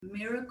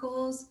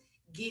miracles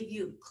give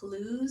you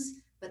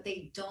clues, but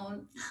they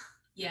don't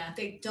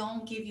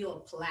give you a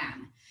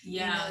plan.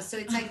 So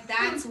it's like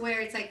that's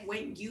where it's like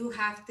when you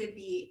have to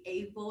be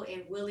able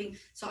and willing.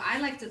 So I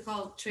like to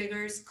call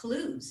triggers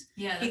clues.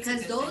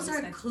 Because those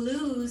are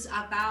clues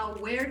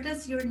about where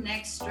does your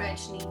next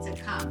stretch need to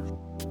come.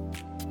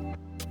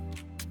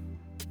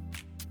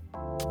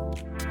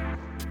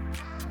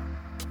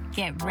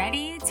 Get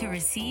ready to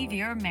receive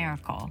your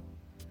miracle.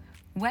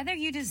 Whether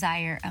you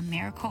desire a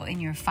miracle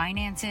in your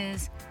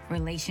finances,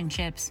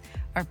 relationships,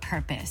 or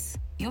purpose,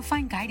 you'll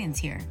find guidance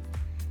here.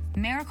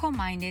 Miracle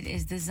Minded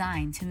is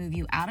designed to move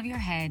you out of your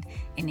head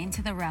and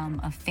into the realm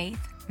of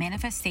faith,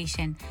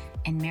 manifestation,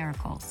 and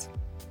miracles.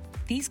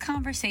 These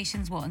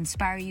conversations will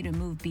inspire you to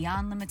move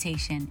beyond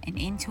limitation and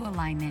into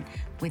alignment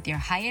with your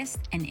highest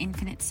and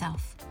infinite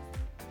self.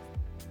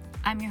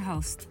 I'm your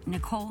host,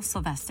 Nicole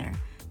Sylvester,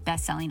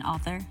 best-selling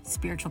author,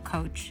 spiritual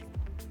coach,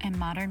 and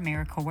modern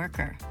miracle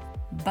worker.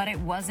 But it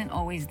wasn't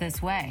always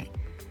this way.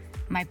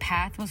 My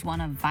path was one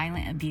of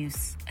violent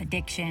abuse,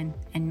 addiction,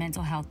 and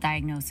mental health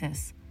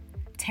diagnosis.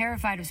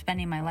 Terrified of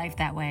spending my life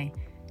that way,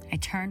 I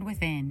turned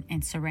within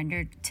and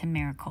surrendered to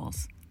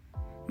miracles.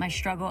 My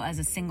struggle as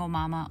a single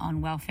mama on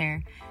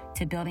welfare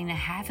to building a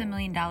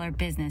 $500,000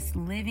 business,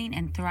 living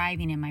and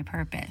thriving in my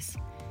purpose.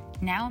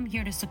 Now I'm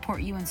here to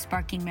support you in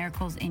sparking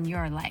miracles in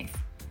your life.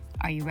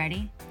 Are you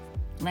ready?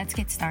 Let's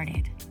get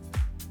started.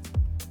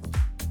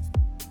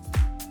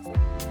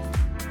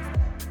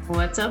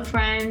 What's up,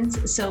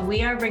 friends? So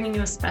we are bringing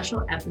you a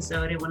special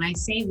episode. And when I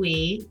say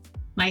we,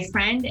 my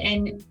friend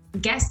and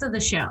guest of the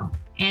show,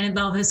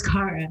 Annabelle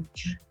Vizcarra.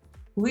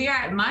 We are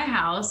at my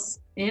house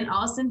in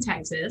Austin,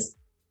 Texas.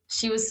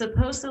 She was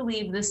supposed to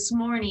leave this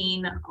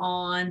morning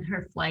on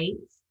her flight,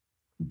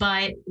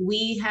 but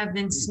we have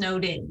been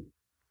snowed in.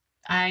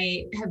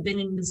 I have been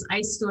in this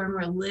ice storm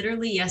where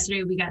literally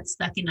yesterday we got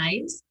stuck in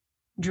ice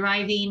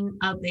driving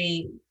up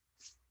a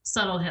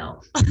subtle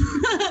hill.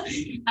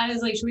 I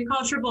was like, should we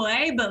call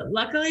AAA? But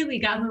luckily we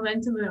got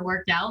momentum and it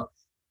worked out,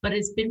 but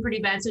it's been pretty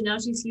bad. So now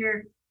she's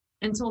here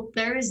until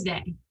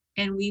Thursday.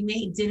 And we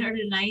made dinner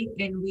tonight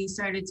and we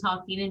started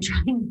talking and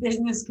trying to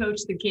business coach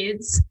the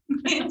kids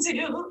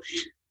into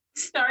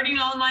starting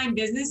online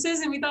businesses.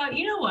 And we thought,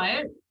 you know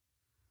what?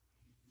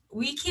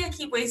 We can't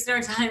keep wasting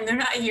our time. They're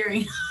not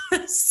hearing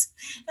us.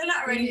 They're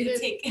not ready to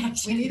take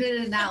action. We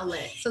needed an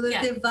outlet. So the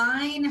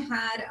divine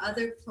had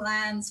other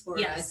plans for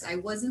us. I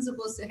wasn't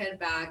supposed to head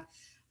back.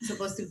 I'm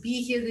supposed to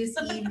be here this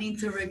evening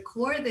to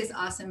record this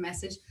awesome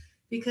message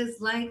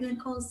because like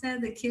Nicole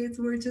said, the kids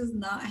were just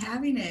not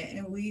having it.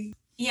 And we...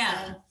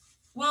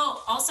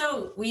 Well,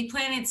 also, we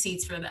planted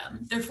seeds for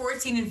them. They're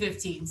 14 and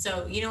 15.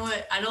 So, you know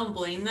what? I don't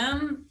blame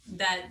them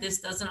that this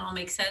doesn't all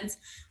make sense.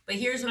 But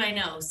here's what I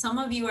know. Some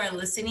of you are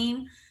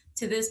listening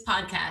to this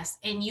podcast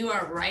and you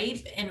are ripe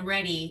and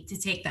ready to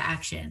take the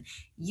action.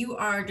 You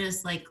are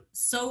just like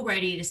so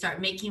ready to start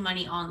making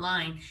money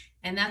online.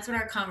 And that's what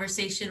our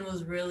conversation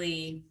was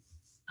really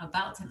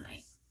about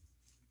tonight.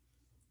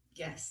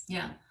 Yes.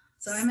 Yeah.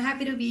 So I'm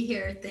happy to be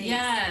here. Thanks.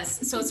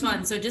 Yes. So it's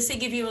fun. So just to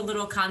give you a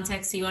little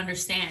context so you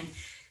understand.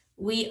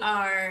 We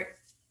are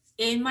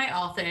in my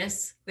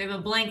office. We have a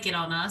blanket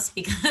on us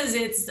because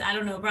it's, I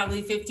don't know,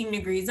 probably 15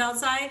 degrees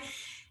outside.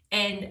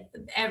 And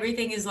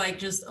everything is like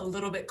just a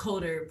little bit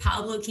colder.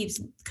 Pablo keeps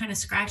kind of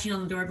scratching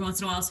on the door every once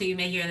in a while. So you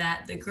may hear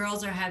that. The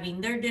girls are having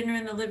their dinner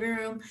in the living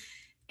room.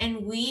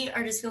 And we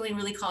are just feeling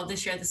really called to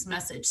share this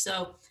message.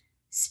 So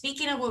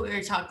speaking of what we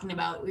were talking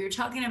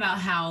about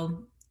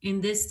how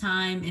in this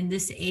time, in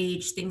this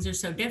age, things are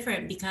so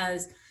different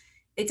because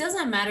it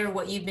doesn't matter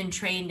what you've been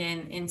trained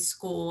in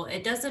school.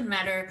 It doesn't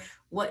matter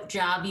what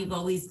job you've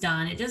always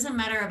done. It doesn't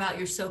matter about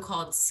your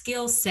so-called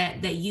skill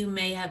set that you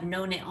may have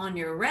known it on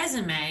your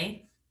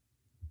resume,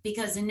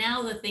 because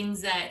now the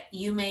things that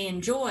you may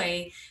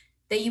enjoy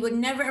that you would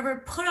never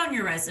ever put on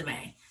your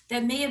resume,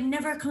 that may have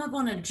never come up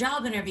on a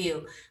job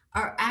interview,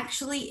 are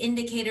actually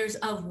indicators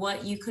of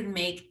what you could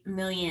make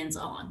millions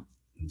on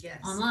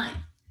online.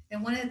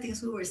 And one of the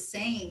things we were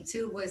saying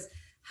too was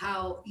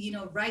how,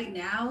 right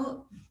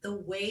now, the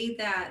way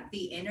that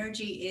the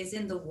energy is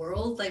in the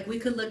world, like we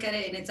could look at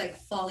it and it's like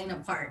falling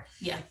apart.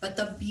 Yeah. But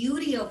the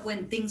beauty of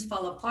when things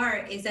fall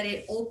apart is that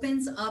it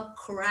opens up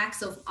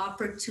cracks of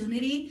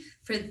opportunity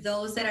for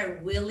those that are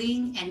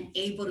willing and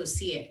able to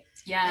see it.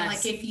 Yeah.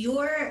 Like if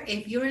you're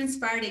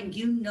inspired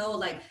and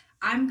like,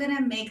 I'm going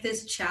to make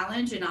this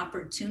challenge an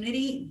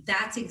opportunity,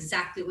 that's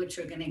exactly what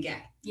you're going to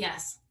get.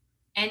 Yes.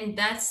 And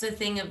that's the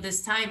thing of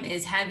this time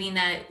is having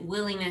that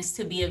willingness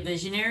to be a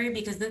visionary,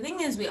 because the thing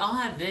is we all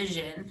have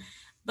vision,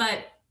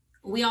 but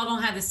we all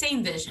don't have the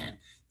same vision.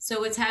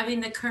 So it's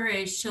having the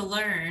courage to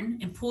learn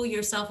and pull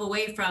yourself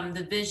away from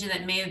the vision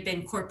that may have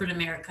been corporate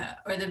America,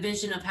 or the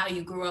vision of how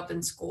you grew up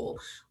in school,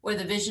 or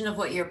the vision of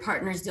what your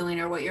partner's doing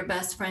or what your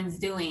best friend's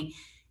doing,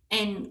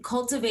 and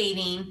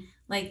cultivating,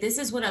 like, this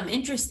is what I'm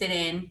interested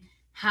in.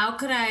 How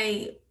could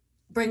I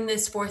bring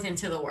this forth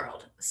into the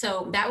world?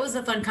 So that was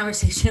a fun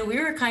conversation. We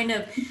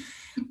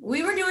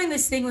were doing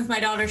this thing with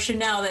my daughter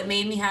Chanel that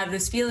made me have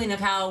this feeling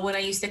of how when I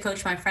used to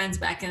coach my friends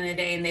back in the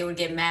day and they would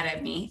get mad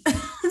at me.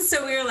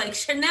 So we were like,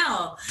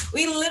 Chanel,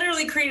 we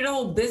literally created a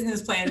whole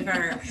business plan for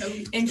her.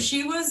 And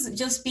she was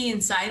just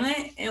being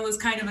silent and was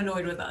kind of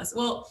annoyed with us.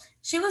 Well,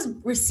 she was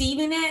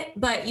receiving it,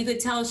 but you could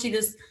tell she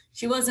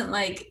wasn't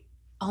like,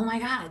 oh my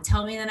God,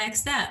 tell me the next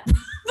step.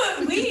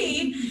 But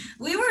we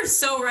were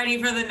so ready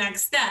for the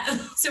next step.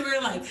 So we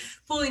were like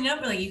pulling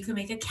up, like, you could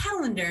make a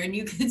calendar and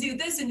you could do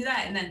this and do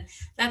that. And then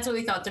that's what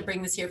we thought to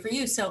bring this here for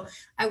you. So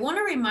I want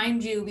to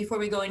remind you before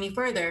we go any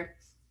further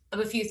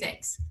of a few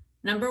things.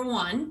 Number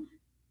one,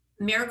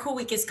 Miracle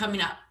Week is coming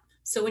up.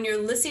 So when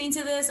you're listening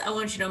to this, I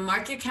want you to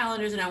mark your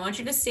calendars and I want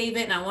you to save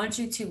it. And I want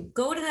you to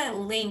go to that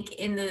link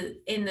in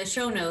the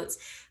show notes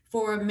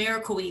for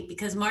Miracle Week,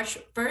 because March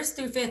 1st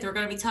through 5th, we're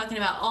going to be talking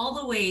about all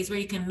the ways where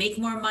you can make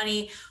more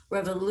money,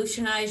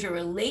 revolutionize your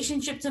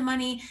relationship to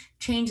money,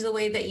 change the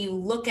way that you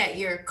look at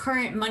your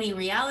current money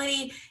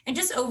reality, and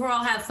just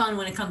overall have fun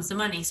when it comes to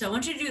money. So I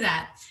want you to do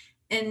that.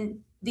 And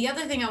the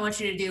other thing I want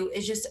you to do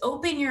is just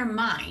open your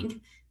mind,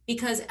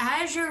 because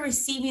as you're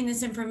receiving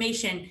this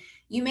information,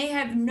 you may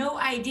have no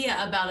idea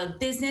about a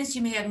business.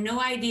 You may have no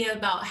idea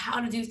about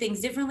how to do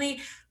things differently,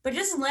 but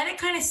just let it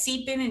kind of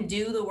seep in and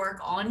do the work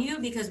on you,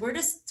 because we're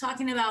just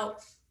talking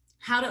about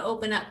how to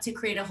open up to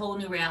create a whole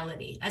new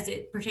reality as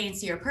it pertains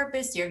to your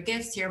purpose, to your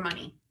gifts, to your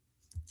money.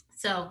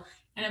 So,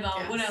 and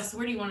about what else?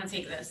 Where do you want to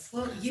take this?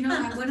 Well,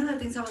 one of the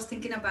things I was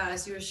thinking about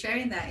as you were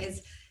sharing that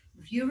is,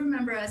 if you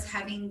remember us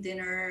having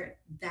dinner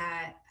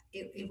that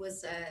it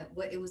was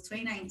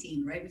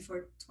 2019, right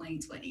before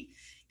 2020.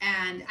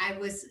 And I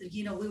was,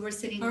 we were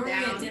sitting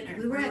down.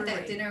 We were at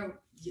that dinner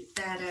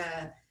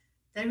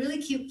that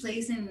really cute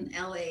place in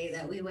LA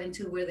that we went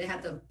to where they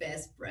had the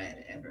best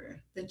bread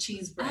ever, the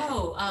cheese bread.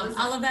 Oh,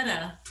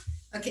 Olivetta.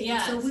 Okay,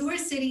 yes. So we were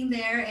sitting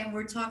there and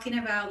we're talking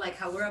about like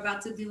how we're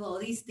about to do all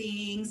these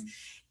things.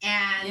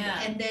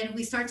 And then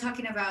we start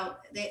talking about,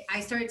 I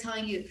started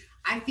telling you,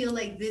 I feel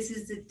like this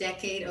is the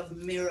decade of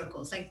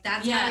miracles. Like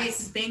that's how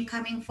it's been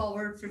coming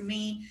forward for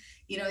me.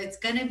 It's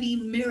going to be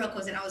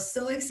miracles. And I was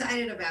so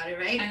excited about it,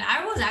 right? And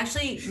I was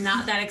actually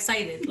not that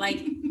excited. Like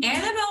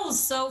Annabelle was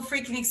so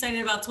freaking excited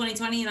about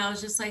 2020. And I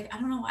was just like, I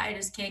don't know why I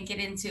just can't get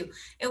into.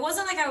 It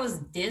wasn't like I was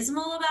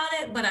dismal about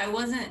it, but I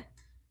wasn't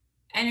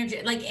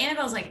energy. Like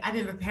Annabelle's like, I've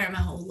been preparing my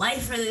whole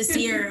life for this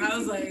year. I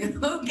was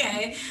like,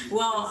 okay,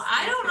 well,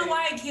 I don't know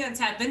why I can't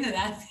tap into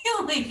that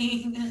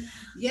feeling.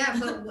 Yeah,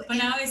 but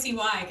now I see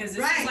why, because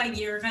this is like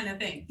your kind of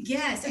thing.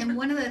 Yes, and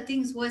one of the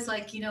things was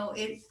like,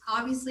 it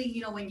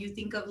obviously, when you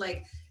think of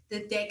like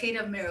the decade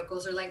of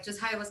miracles, or like just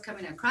how it was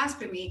coming across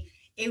for me,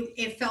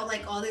 it felt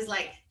like all this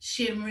like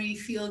shimmery,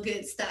 feel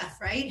good stuff,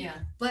 right? Yeah.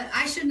 But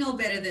I should know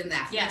better than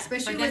that. Yeah,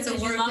 especially with the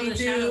work we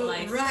do,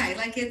 right?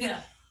 Like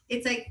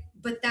it's like.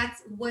 But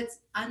that's what's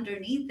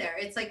underneath there.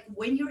 It's like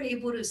when you're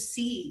able to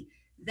see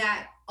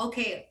that,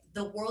 okay,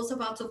 the world's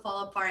about to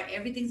fall apart,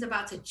 everything's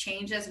about to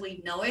change as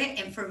we know it.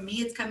 And for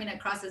me, it's coming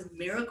across as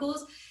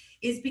miracles,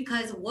 is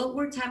because what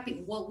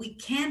we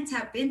can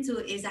tap into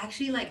is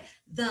actually like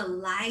the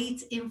light,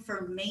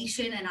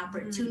 information, and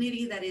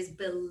opportunity that is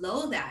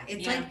below that.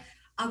 It's like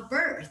a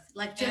birth,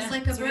 like just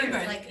like a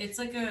birth. Like it's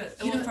like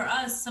for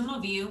us, some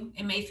of you,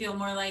 it may feel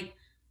more like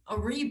a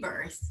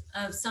rebirth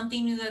of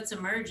something new that's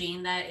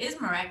emerging that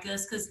is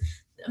miraculous, because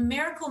a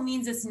miracle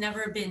means it's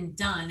never been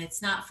done. It's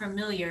not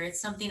familiar.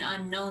 It's something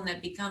unknown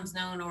that becomes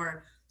known,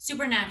 or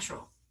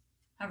supernatural,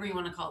 however you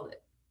want to call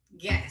it.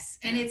 Yes.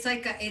 And it's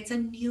like it's a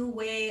new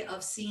way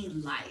of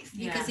seeing life,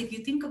 because if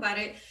you think about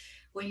it,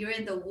 when you're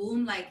in the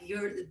womb, like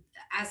you're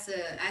as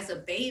a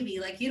baby,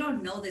 like you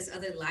don't know this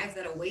other life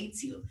that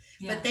awaits you.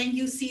 But then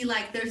you see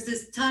like there's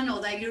this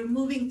tunnel that you're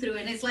moving through,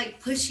 and it's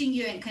like pushing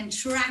you and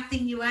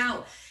contracting you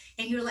out.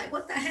 And you're like,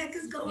 what the heck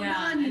is going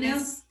on?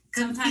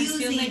 Sometimes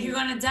feels like you're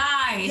gonna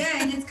die.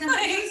 Yeah, and it's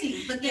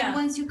confusing. But then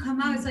once you come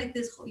out, it's like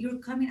this. You're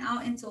coming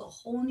out into a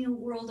whole new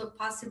world of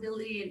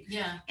possibility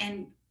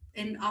and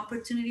an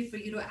opportunity for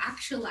you to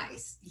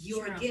actualize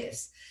your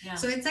gifts. Yeah.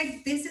 So it's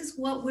like this is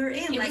what we're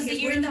in.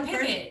 We're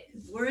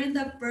in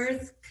the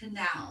birth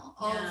canal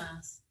of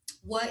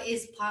what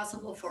is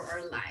possible for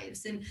our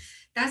lives, and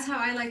that's how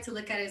I like to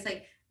look at it. It's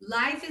like,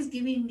 life is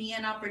giving me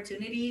an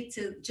opportunity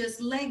to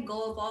just let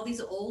go of all these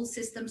old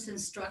systems and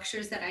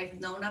structures that I've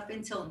known up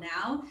until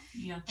now.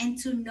 And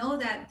to know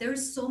that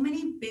there's so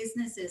many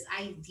businesses,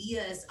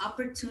 ideas,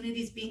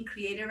 opportunities being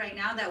created right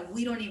now that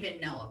we don't even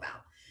know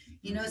about.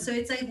 So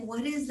it's like,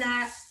 what is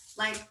that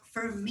like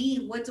for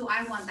me? What do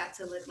I want that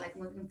to look like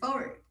moving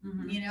forward?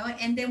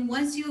 And then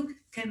once you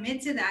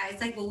commit to that,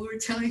 it's like what we were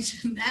telling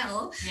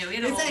Chanel. We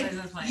had a whole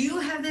business plan. You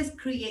have this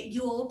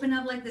you open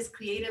up like this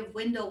creative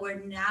window where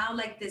now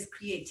like this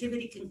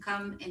creativity can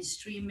come and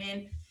stream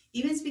in,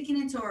 even speaking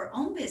into our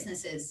own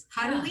businesses.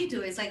 How do we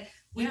do it? It's like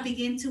we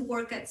begin to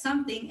work at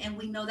something, and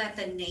we know that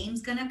the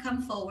name's gonna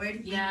come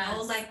forward. We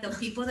know like the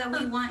people that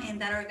we want and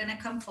that are gonna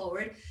come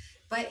forward.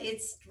 But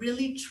it's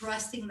really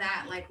trusting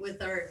that, like with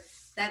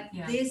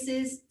this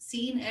is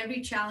seeing every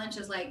challenge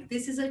as like,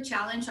 this is a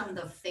challenge on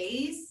the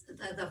face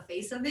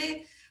of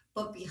it,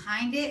 but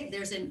behind it,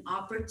 there's an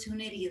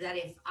opportunity that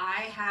if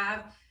I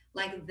have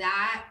like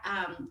that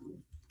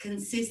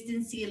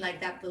consistency,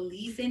 like that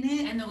belief in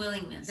it, and the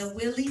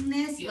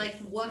willingness. Yeah. Like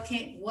what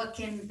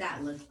can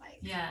that look like?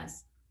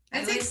 Yes.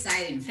 That's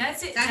exciting.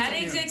 That's it. That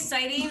is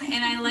exciting.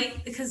 And I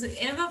like, because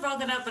Annabelle brought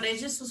that up, but it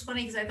just was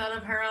funny because I thought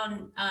of her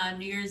on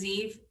New Year's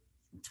Eve,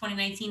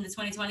 2019 to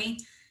 2020.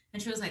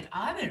 And she was like,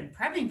 oh, I've been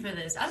prepping for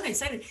this. I'm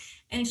excited.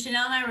 And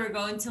Chanel and I were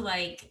going to,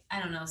 like, I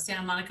don't know,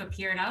 Santa Monica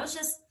Pier. And I was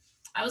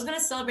going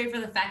to celebrate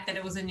for the fact that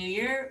it was a new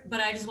year, but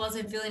I just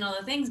wasn't feeling all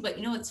the things. But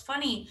you know, what's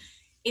funny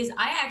is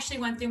I actually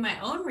went through my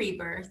own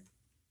rebirth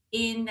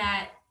in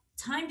that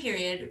time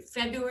period,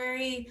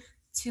 February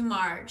to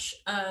March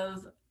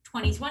of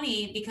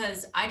 2020,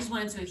 because I just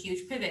went into a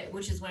huge pivot,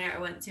 which is where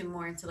I went to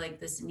more into like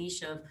this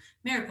niche of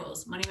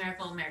miracles, money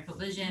miracle, miracle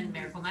vision,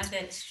 miracle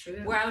method,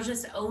 where I was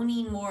just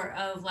owning more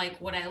of like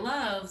what I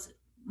loved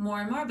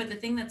more and more. But the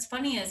thing that's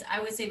funny is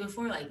I would say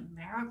before, like,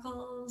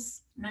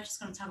 miracles, I'm not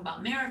just going to talk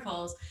about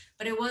miracles,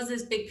 but it was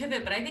this big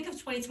pivot. But I think of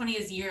 2020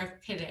 as a year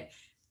of pivot.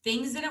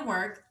 Things didn't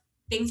work.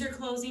 Things are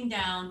closing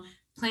down.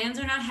 Plans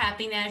are not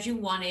happening as you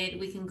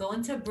wanted. We can go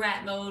into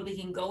brat mode. We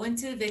can go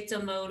into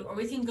victim mode, or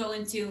we can go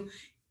into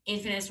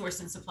infinite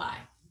source and supply.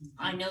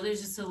 I know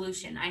there's a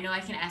solution. I know I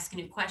can ask a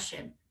new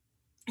question.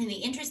 And the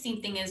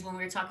interesting thing is, when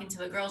we were talking to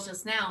the girls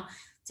just now,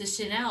 to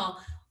Chanel,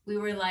 we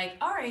were like,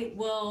 all right,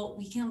 well,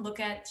 we can look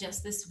at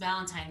just this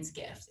Valentine's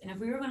gift. And if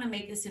we were going to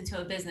make this into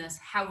a business,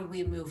 how would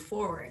we move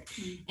forward?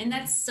 And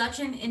that's such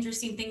an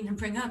interesting thing to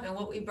bring up. And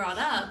what we brought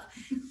up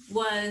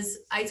was,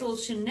 I told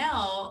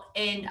Chanel,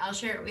 and I'll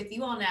share it with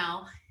you all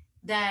now,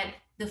 that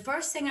the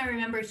first thing I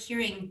remember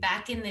hearing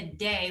back in the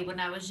day when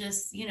I was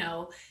just, you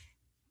know,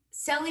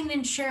 selling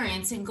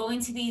insurance and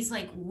going to these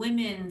like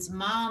women's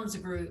moms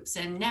groups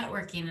and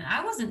networking. And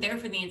I wasn't there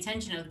for the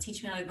intention of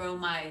teaching me how to grow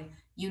my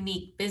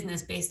unique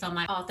business based on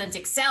my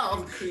authentic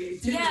self.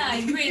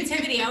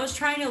 Creativity. I was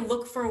trying to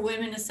look for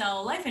women to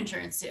sell life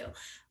insurance to.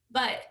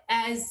 But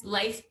as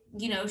life,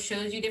 you know,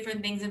 shows you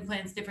different things and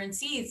plants different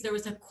seeds, there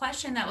was a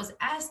question that was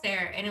asked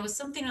there. And it was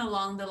something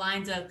along the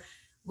lines of,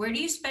 where do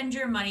you spend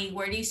your money?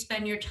 Where do you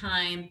spend your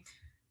time?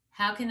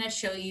 How can that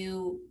show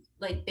you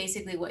like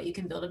basically what you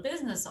can build a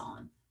business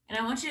on? And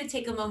I want you to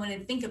take a moment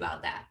and think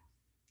about that.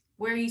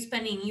 Where are you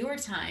spending your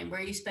time? Where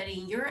are you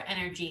spending your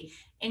energy?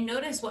 And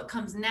notice what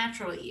comes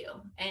natural to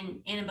you.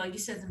 And Annabelle, you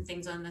said some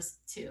things on this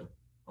too.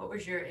 What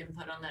was your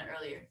input on that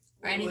earlier?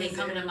 Or anything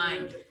coming to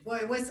mind?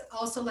 Well, it was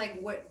also like,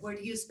 where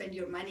do you spend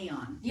your money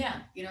on?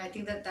 Yeah. You know, I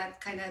think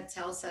that kind of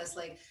tells us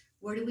like,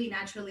 where do we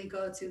naturally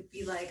go to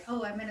be like,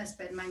 oh, I'm going to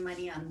spend my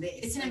money on this?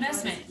 It's an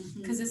investment,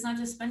 because it's not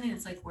just spending.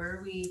 It's like, where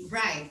are we?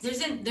 Right.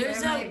 There's an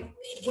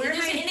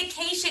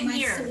indication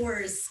here.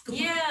 Source.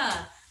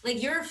 Yeah.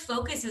 Like your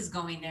focus is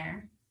going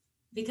there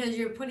because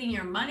you're putting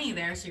your money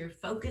there. So your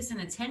focus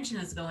and attention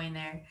is going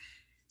there.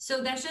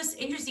 So that's just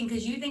interesting,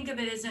 because you think of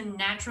it as a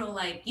natural,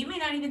 like, you may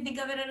not even think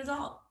of it at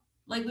all.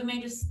 Like we may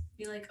just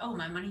be like, oh,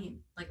 my money,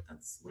 like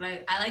that's what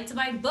I like to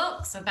buy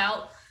books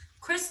about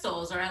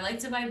crystals, or I like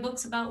to buy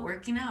books about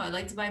working out. I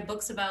like to buy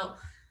books about,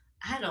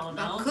 I don't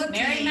know, cooking,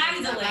 Mary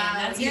Magdalene.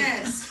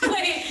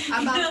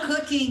 About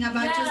cooking,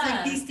 about just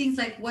like these things.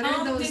 Like what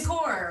are those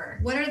decor?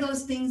 What are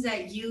those things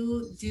that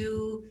you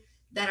do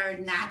that are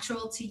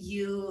natural to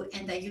you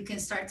and that you can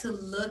start to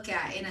look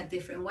at in a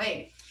different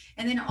way?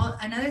 And then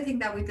another thing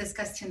that we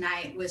discussed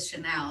tonight was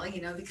Chanel,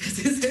 you know, because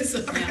this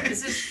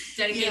is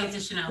dedicated to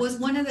Chanel. Was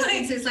one of the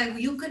things is like,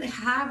 you could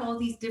have all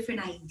these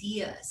different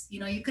ideas, you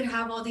know, you could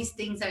have all these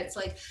things that it's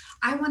like,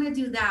 I want to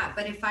do that.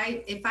 But if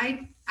I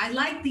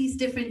like these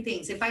different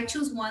things, if I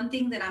choose one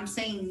thing, then I'm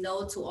saying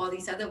no to all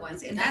these other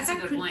ones. And that's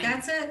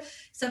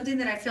something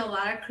that I feel a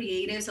lot of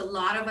creatives, a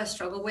lot of us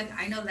struggle with.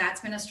 I know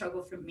that's been a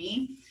struggle for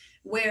me,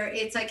 where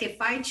it's like,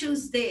 if I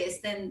choose this,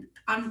 then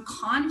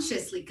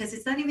unconsciously, because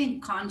it's not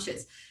even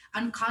conscious,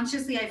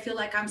 unconsciously, I feel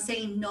like I'm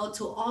saying no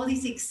to all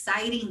these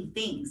exciting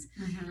things.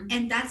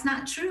 And that's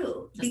not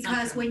true.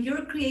 Because when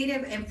you're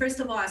creative, and first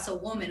of all, as a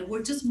woman,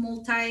 we're just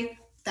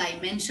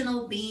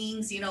multi-dimensional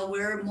beings, you know,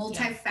 we're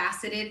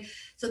multifaceted.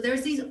 So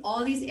there's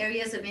all these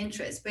areas of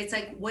interest, but it's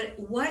like,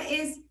 what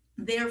is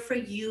there for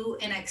you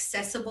and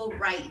accessible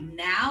right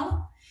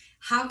now?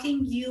 How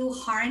can you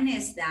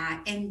harness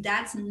that? And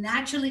that's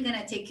naturally going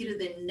to take you to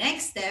the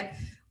next step,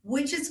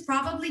 which is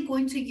probably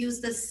going to use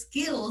the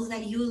skills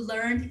that you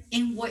learned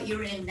in what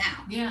you're in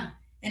now. Yeah.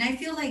 And I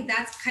feel like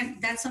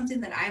that's something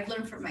that I've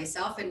learned for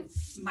myself and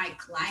my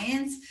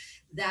clients,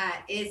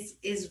 that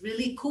is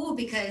really cool,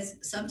 because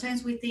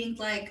sometimes we think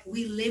like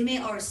we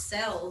limit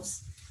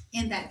ourselves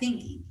in that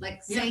thinking,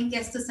 like saying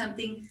yes to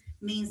something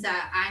means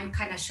that I'm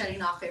kind of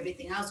shutting off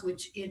everything else,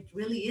 which it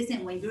really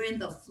isn't. When you're in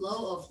the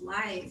flow of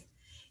life,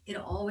 it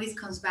always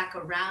comes back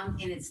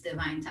around in its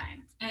divine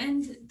time.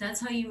 And that's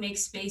how you make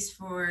space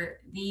for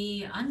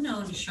the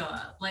unknown to show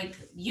up. Like,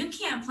 you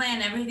can't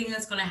plan everything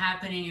that's going to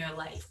happen in your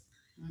life.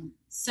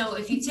 So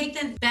if you take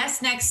the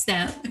best next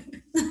step,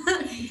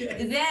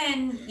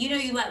 then, you know,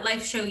 you let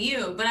life show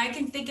you. But I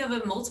can think of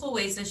it multiple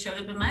ways that showed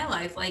up in my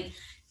life. Like,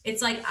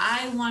 it's like,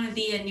 I want to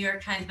be a New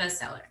York Times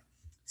bestseller.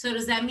 So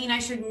does that mean I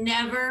should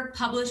never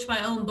publish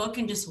my own book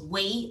and just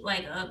wait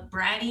like a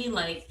bratty,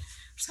 like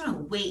just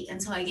gonna wait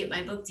until I get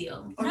my book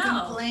deal. Or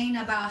complain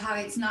about how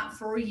it's not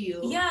for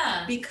you.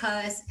 Yeah.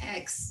 Because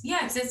X. Yeah,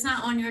 because it's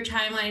not on your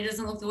timeline. It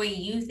doesn't look the way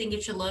you think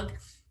it should look.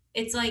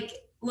 It's like,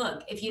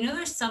 look, if you know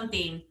there's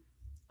something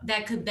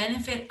that could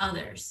benefit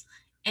others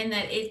and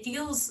that it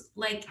feels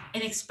like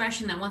an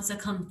expression that wants to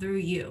come through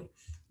you,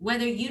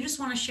 whether you just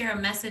want to share a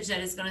message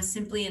that is going to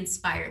simply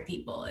inspire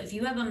people, if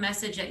you have a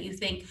message that you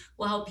think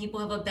will help people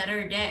have a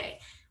better day,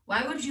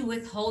 why would you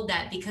withhold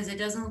that because it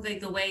doesn't look like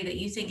the way that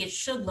you think it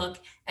should look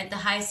at the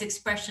highest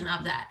expression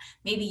of that?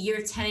 Maybe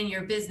year 10 in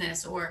your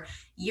business or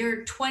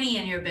year 20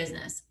 in your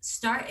business.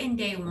 Start in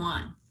day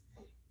one,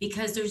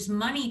 because there's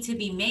money to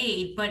be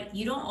made, but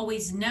you don't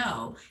always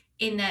know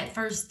in that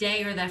first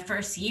day or that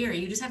first year.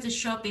 You just have to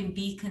show up and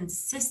be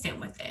consistent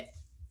with it.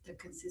 The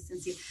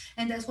consistency.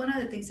 And that's one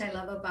of the things I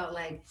love about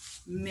like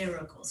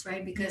miracles,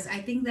 right? Because I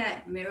think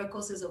that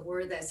miracles is a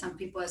word that some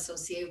people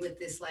associate with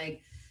this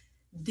like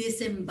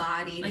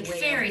disembodied like way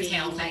fairy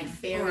tale being, thing, like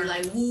fairy,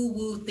 like woo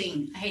woo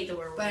thing. I hate the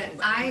word, but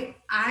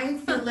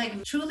I feel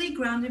like truly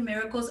grounded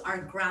miracles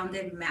are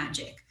grounded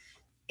magic.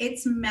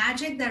 It's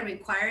magic that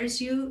requires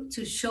you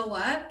to show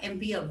up and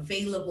be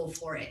available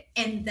for it.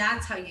 And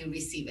that's how you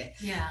receive it.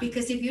 Yeah.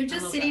 Because if you're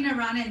just sitting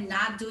around and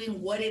not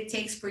doing what it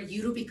takes for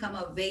you to become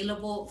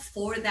available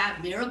for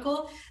that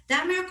miracle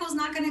is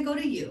not going to go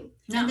to you.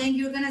 No. And then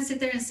you're going to sit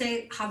there and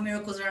say how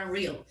miracles are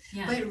unreal.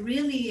 Yeah. But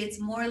really, it's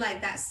more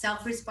like that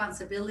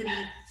self-responsibility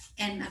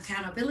and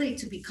accountability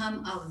to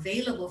become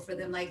available for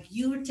them. Like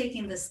you're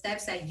taking the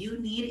steps that you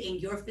need in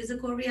your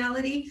physical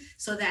reality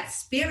so that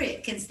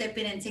spirit can step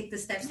in and take the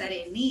steps that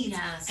it needs.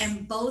 Yes.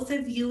 And both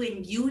of you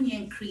in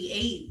union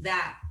create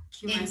that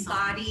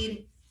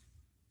embodied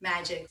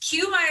magic.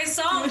 Cue my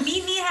song,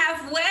 Meet Me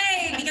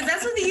Halfway, because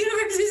that's what the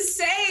universe is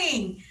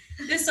saying.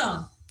 This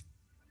song.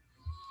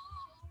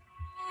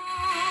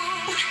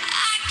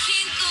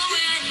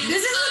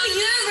 This is what the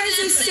universe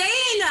is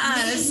saying to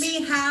us.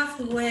 Meet me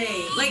halfway.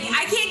 Like,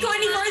 I can't go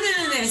any further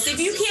than this. If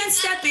you can't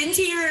step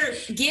into your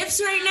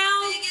gifts right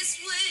now,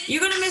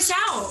 you're going to miss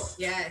out.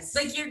 Yes.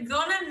 Like, you're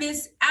going to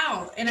miss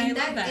out. And I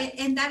love that.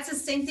 And that's the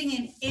same thing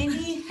in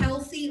any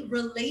healthy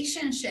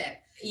relationship.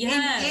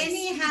 Yes. In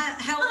any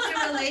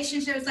healthy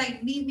relationship, it's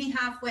like, meet me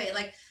halfway.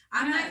 Like,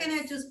 I'm not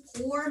going to just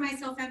pour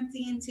myself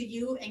empty into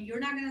you, and you're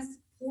not going to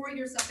pour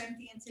yourself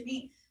empty into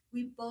me.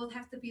 We both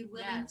have to be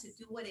willing to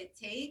do what it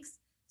takes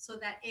so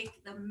that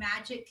the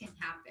magic can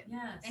happen.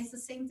 Yes. And it's the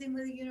same thing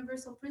with the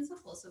universal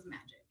principles of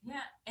magic. Yeah.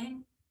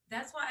 And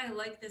that's why I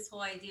like this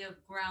whole idea of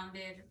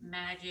grounded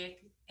magic.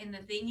 And the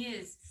thing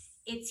is,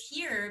 it's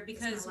here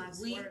because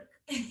we work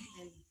and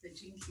the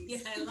Gene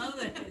Keys. Yeah, I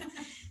love it.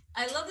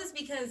 I love this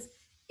because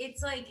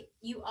it's like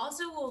you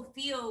also will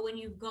feel when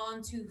you've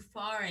gone too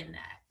far in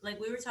that. Like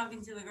we were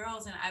talking to the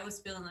girls and I was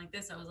feeling like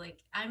this. I was like,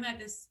 I'm at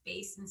this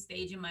space and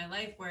stage in my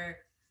life where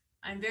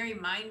I'm very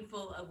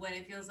mindful of when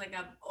it feels like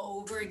I'm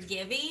over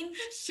giving.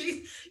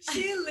 She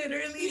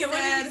literally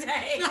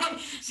said,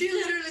 she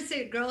literally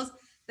said, girls,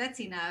 that's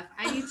enough.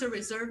 I need to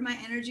reserve my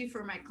energy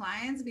for my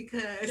clients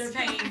because they're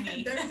paying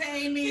me. They're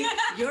paying me.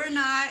 You're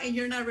not, and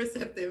you're not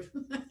receptive.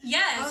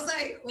 Yes. I was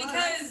like, well,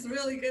 because that's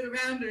really good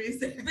boundaries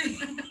there.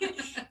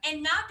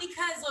 And not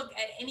because, look,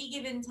 at any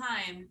given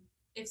time,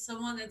 if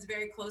someone that's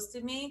very close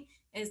to me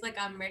is like,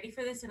 I'm ready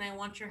for this and I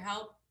want your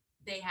help,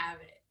 they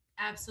have it.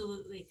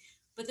 Absolutely.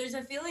 But there's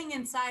a feeling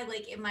inside,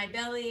 like in my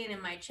belly and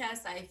in my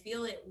chest, I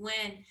feel it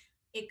when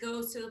it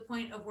goes to the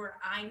point of where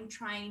I'm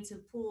trying to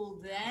pull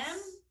them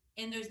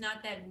and there's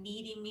not that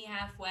meeting me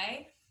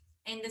halfway.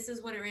 And this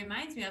is what it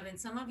reminds me of. And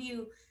some of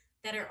you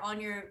that are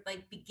on your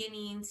like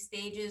beginning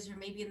stages, or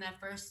maybe in that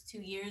first 2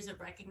 years of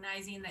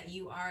recognizing that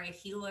you are a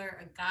healer,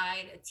 a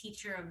guide, a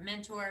teacher, a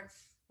mentor,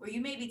 where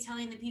you may be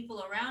telling the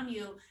people around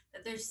you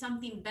that there's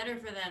something better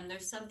for them.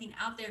 There's something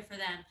out there for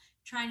them,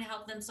 trying to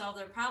help them solve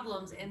their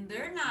problems. And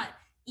they're not,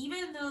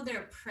 even though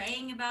they're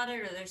praying about it,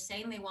 or they're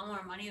saying they want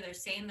more money, or they're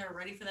saying they're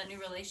ready for that new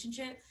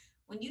relationship,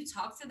 when you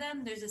talk to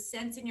them, there's a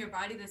sense in your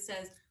body that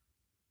says,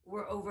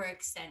 we're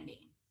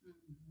overextending.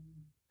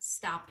 Mm-hmm.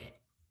 Stop it.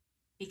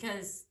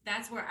 Because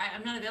that's where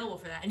I'm not available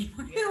for that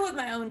anymore. Even with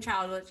my own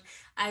child, which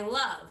I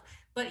love.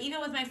 But even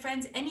with my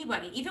friends,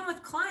 anybody, even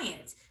with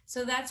clients.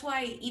 So that's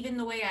why even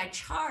the way I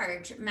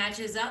charge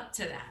matches up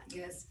to that.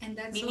 Yes. And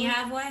that's meet me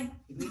halfway.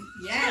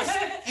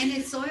 Yes. And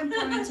it's so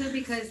important too,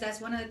 because that's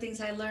one of the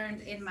things I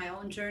learned in my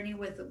own journey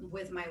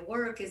with my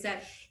work, is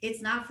that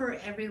it's not for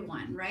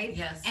everyone, right?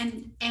 Yes.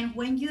 And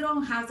when you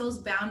don't have those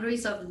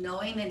boundaries of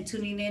knowing and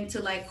tuning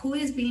into like who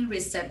is being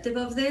receptive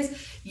of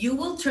this, you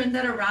will turn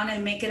that around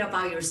and make it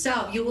about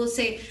yourself. You will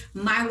say,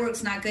 my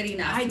work's not good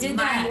enough.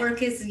 My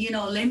work is,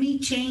 let me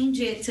change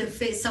it to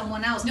fit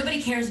someone else.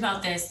 Nobody cares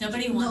about this.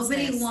 Nobody wants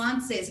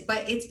this,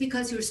 but it's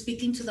because you're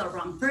speaking to the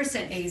wrong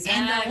person. Exactly.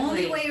 And the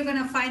only way you're going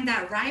to find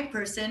that right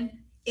person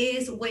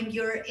is when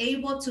you're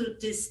able to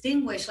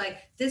distinguish, like,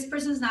 this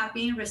person's not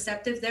being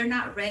receptive. They're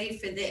not ready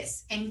for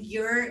this. And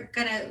you're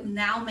going to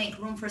now make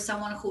room for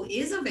someone who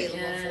is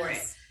available for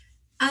it.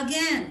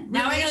 Again,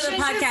 now I know the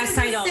podcast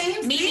title.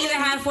 Meet me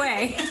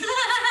halfway.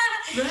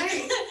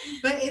 Right.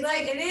 But it's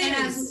like it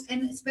is,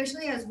 and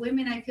especially as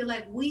women, I feel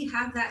like we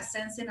have that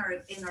sense in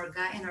our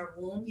gut, in our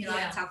womb. You know,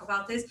 I talk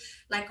about this,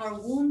 like our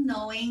womb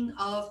knowing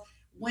of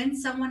when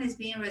someone is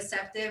being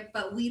receptive,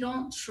 but we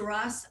don't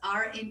trust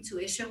our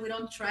intuition. We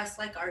don't trust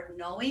like our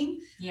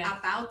knowing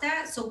about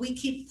that. So we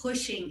keep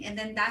pushing. And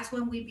then that's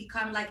when we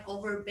become like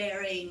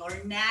overbearing or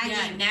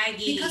nagging. Yeah,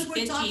 naggy. Because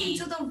we're talking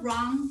to the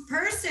wrong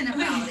person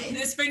about it.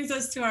 This brings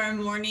us to our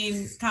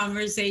morning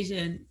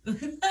conversation.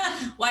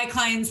 Why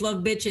clients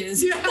love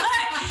bitches. Yeah.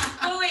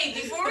 But wait,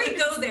 before we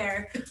go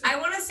there, I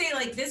want to say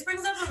like this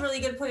brings up a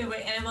really good point what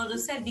Annabelle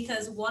just said,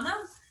 because one of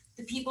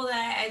the people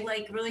that I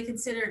like really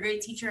consider a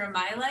great teacher in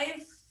my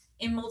life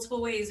in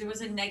multiple ways. There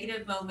was a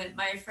negative moment.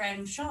 My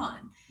friend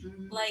Sean,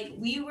 like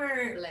we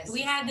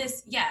had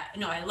this,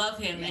 I love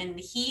him. And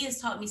he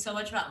has taught me so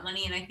much about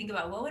money. And I think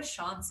about what would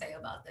Sean say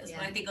about this when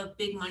I think of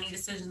big money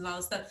decisions and all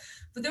this stuff.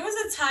 But there was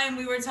a time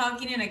we were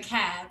talking in a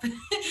cab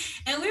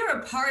and we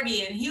were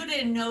partying. He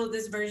didn't know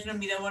this version of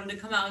me that wanted to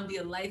come out and be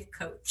a life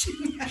coach.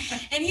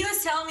 And he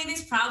was telling me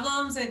these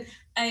problems, and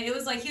it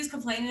was like he was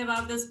complaining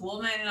about this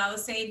woman, and I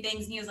was saying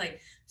things, and he was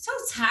like, so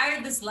tired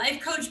of this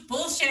life coach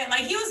bullshit.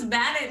 Like he was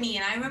mad at me.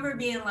 And I remember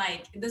being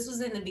like, this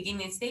was in the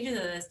beginning stages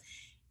of this.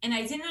 And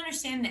I didn't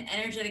understand the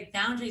energetic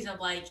boundaries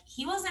of like,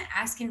 he wasn't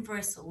asking for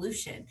a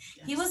solution.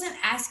 Yes. He wasn't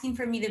asking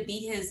for me to be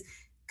his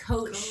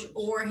coach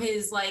or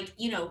his like,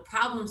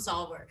 problem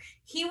solver.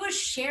 He was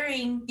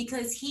sharing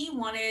because he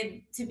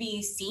wanted to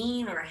be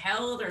seen or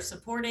held or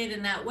supported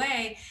in that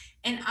way.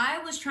 And I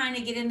was trying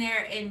to get in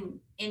there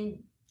and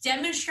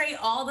demonstrate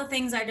all the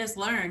things I just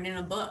learned in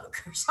a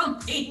book or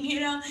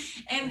something,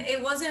 and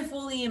it wasn't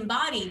fully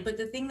embodied. But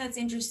the thing that's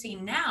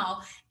interesting now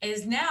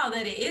is now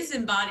that it is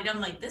embodied, I'm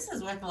like, this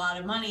is worth a lot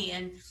of money.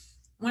 And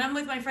when I'm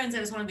with my friends, I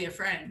just want to be a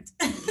friend.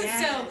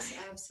 Yes, so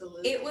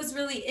absolutely. It was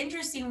really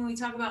interesting when we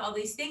talk about all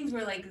these things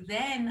where like,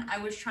 then I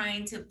was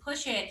trying to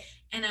push it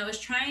and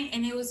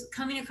it was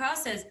coming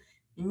across as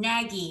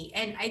naggy.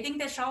 And I think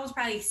that Shaw was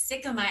probably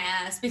sick of my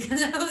ass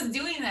because I was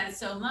doing that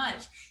so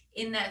much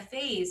in that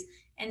phase.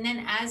 And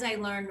then as I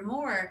learned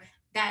more,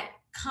 that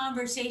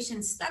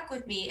conversation stuck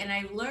with me. And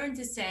I learned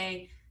to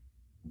say,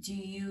 do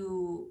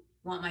you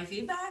want my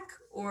feedback?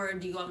 Or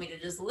do you want me to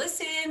just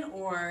listen?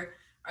 Or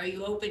are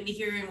you open to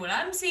hearing what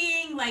I'm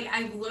saying? Like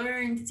I've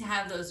learned to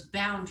have those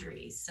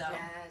boundaries. So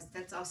yes,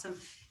 that's awesome.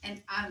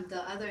 And I'm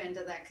the other end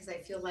of that because I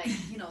feel like,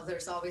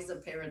 there's always a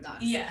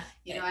paradox. Yeah.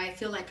 I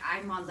feel like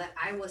I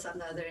was on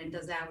the other end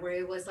of that where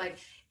it was like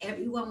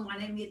everyone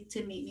wanted me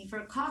to meet me for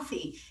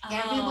coffee.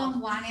 Everyone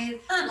wanted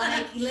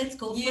like, let's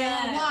go for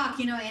a walk,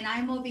 and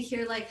I'm over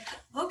here like,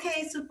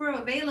 okay, super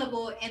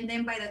available. And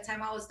then by the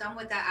time I was done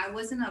with that, I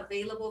wasn't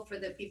available for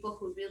the people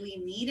who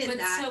really needed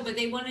that.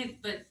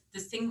 But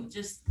this thing,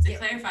 just to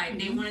clarify,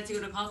 they wanted to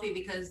go to coffee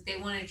because they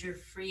wanted your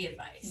free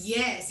advice.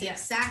 Yes,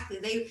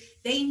 exactly.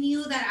 They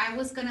knew that I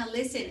was gonna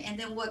listen. And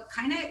then what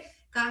kind of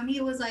got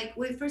me was like,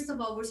 wait, first of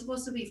all, we're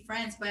supposed to be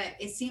friends, but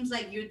it seems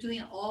like you're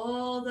doing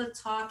all the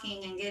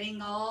talking and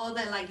getting all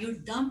that, like you're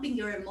dumping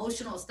your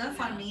emotional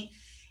stuff on me.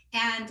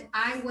 And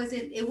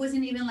it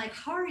wasn't even like,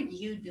 how are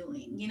you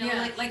doing?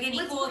 Like an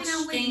equal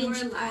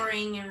exchange,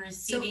 pouring and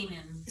receiving.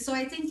 So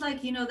I think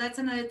like, that's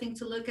another thing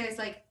to look at is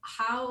like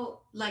how,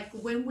 like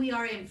when we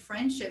are in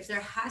friendships, there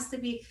has to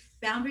be,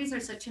 boundaries are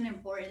such an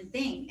important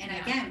thing. And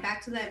again,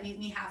 back to that meet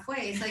me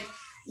halfway. It's like,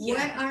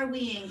 what are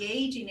we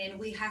engaging in?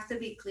 We have to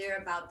be clear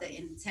about the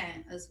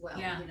intent as well,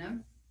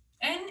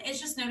 And it's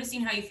just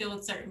noticing how you feel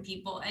with certain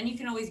people. And you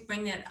can always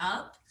bring that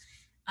up.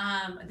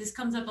 This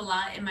comes up a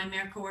lot in my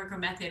Miracle Worker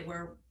method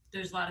where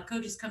there's a lot of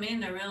coaches come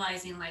in, they're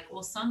realizing like,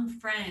 well, some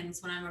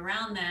friends, when I'm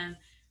around them,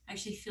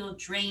 actually feel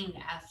drained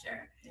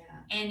after. Yeah.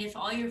 And if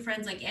all your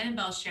friends like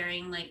Annabelle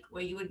sharing, like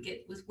what you would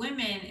get with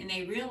women, and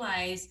they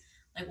realize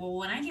like, well,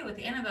 when I get with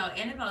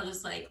Annabelle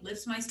just like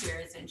lifts my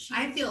spirits and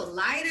I feel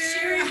lighter.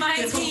 She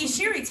reminds me,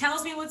 she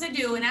tells me what to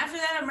do. And after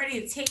that, I'm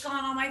ready to take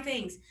on all my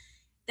things.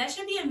 That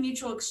should be a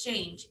mutual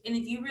exchange. And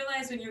if you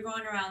realize when you're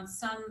going around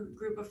some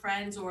group of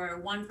friends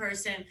or one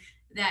person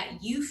that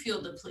you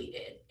feel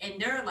depleted and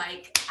they're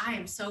like, I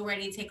am so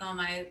ready to take on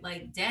my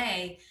like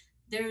day,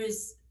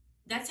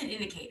 that's an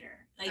indicator.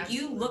 Like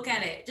Absolutely. You look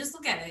at it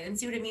and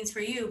see what it means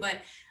for you. But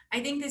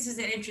I think this is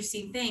an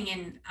interesting thing.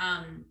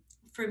 And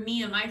for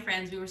me and my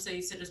friends, we were so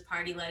used to just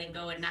party, letting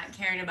go and not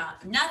caring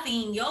about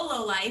nothing,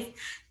 YOLO life,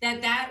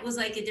 that was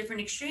like a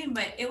different extreme.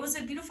 But it was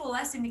a beautiful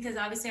lesson because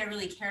obviously I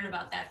really cared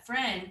about that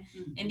friend.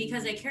 Mm-hmm. And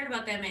because I cared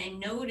about them and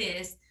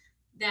noticed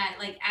that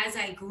like as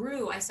I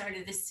grew, I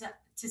started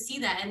to see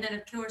that. And then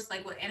of course,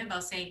 like what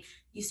Annabelle's saying,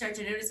 you start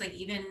to notice like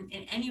even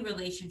in any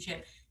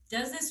relationship,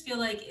 does this feel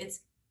like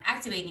it's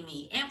activating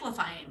me,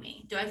 amplifying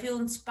me? Do I feel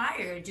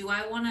inspired? Do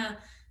I want to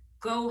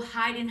go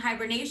hide in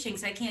hibernation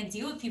because I can't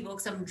deal with people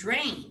because I'm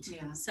drained?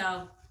 Yeah.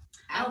 So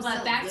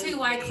but back to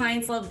why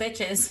clients love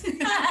bitches.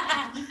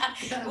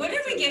 When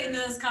did we get into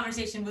this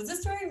conversation? Was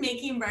this during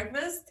making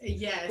breakfast?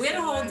 Yes. We had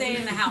a whole day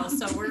in the house,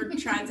 so we're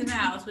trapped in the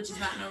house, which is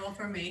not normal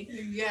for me.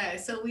 Yeah.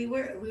 So we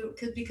were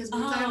because we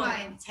were talking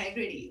about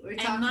integrity. We're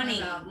talking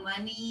about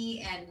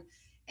money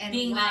and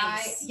being why,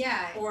 nice.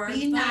 yeah, or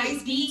being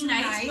nice, being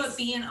nice, but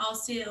being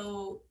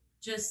also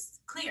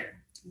just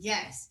clear.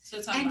 Yes.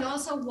 So and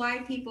also why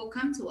people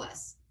come to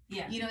us.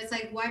 Yeah. You know, it's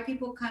like why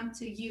people come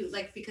to you,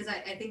 like, because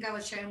I think I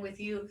was sharing with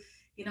you,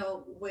 you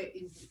know, with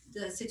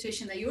the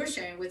situation that you were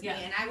sharing with me,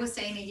 and I was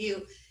saying to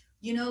you,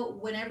 you know,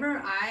 whenever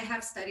I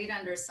have studied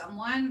under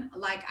someone,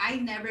 like I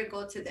never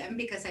go to them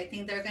because I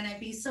think they're gonna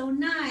be so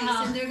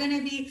nice and they're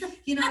gonna be,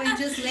 you know, and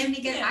just let me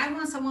get. I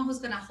want someone who's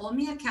gonna hold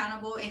me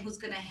accountable and who's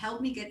gonna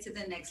help me get to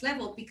the next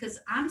level, because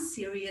I'm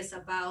serious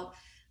about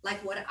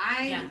like what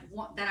I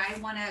want, that I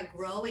want to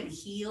grow and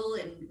heal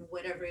and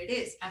whatever it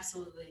is.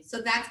 Absolutely.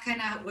 So that's kind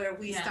of where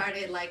we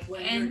started, like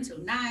when you're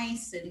too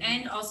nice.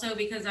 And also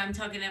because I'm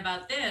talking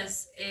about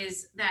this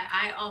is that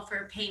I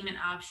offer payment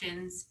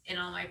options in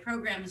all my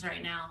programs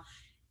right now.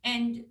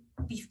 And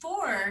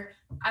before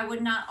I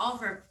would not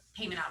offer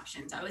payment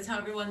options. I would tell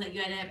everyone that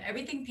you had to have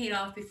everything paid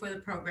off before the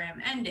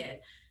program ended.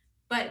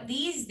 But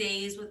these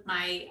days with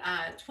my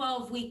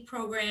 12-week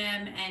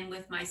program and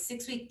with my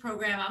 6-week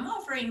program, I'm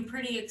offering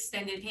pretty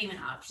extended payment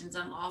options.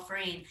 I'm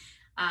offering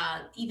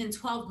even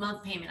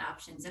 12-month payment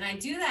options. And I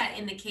do that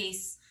in the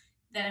case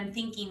that I'm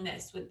thinking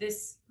this with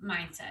this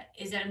mindset,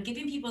 is that I'm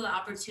giving people the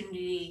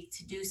opportunity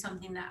to do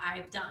something that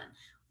I've done,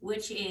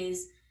 which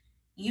is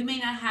you may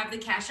not have the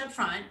cash up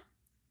front,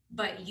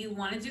 but you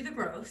want to do the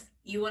growth.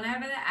 You want to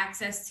have the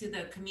access to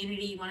the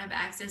community. You want to have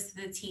access to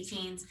the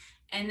teachings,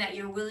 and that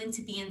you're willing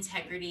to be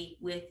integrity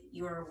with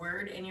your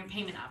word and your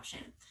payment option.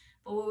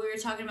 But what we were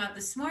talking about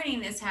this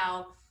morning is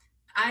how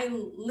I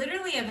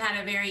literally have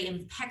had a very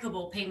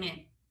impeccable payment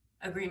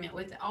agreement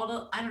with all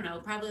the, I don't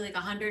know, probably like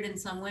 100 and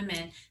some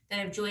women that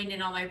have joined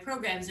in all my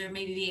programs. There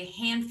may be a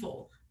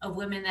handful of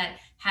women that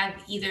have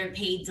either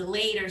paid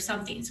delayed or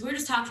something. So we're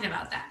just talking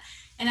about that.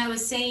 And I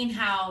was saying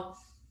how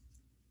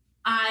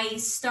I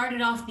started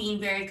off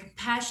being very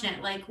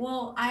compassionate, like,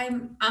 well,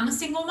 I'm a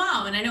single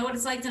mom and I know what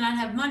it's like to not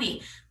have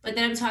money. But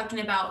then I'm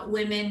talking about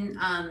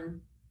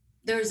women.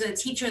 There's a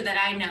teacher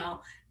that I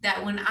know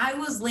that when I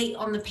was late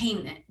on the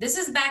payment, this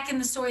is back in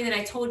the story that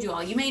I told you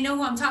all. You may know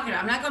who I'm talking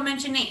about. I'm not going to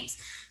mention names,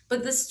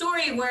 but the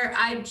story where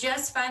I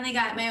just finally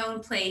got my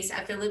own place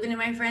after living in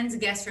my friend's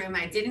guest room.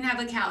 I didn't have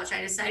a couch. I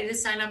decided to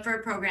sign up for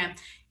a program.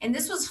 And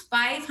this was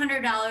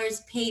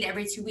 $500 paid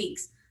every 2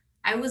 weeks.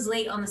 I was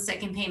late on the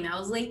second payment. I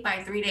was late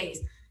by 3 days.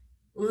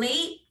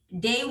 Late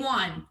day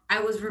one,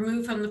 I was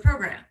removed from the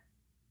program.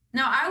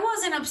 Now, I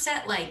wasn't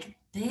upset like,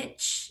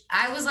 bitch.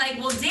 I was like,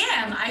 well,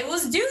 damn, I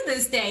was due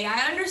this day.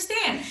 I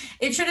understand.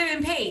 It should have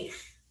been paid.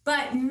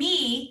 But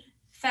me,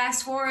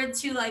 fast forward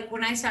to like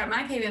when I start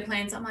my payment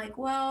plans, I'm like,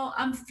 well,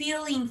 I'm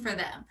feeling for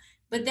them.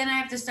 But then I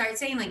have to start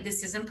saying, like,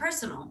 this isn't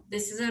personal.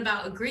 This isn't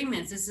about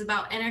agreements. This is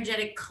about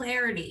energetic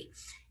clarity.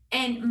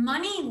 And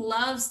money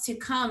loves to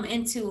come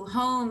into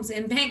homes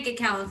and bank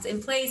accounts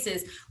and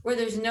places where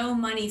there's no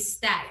money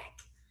static.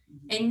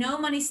 And no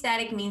money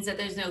static means that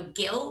there's no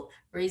guilt,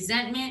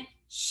 resentment,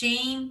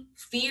 shame,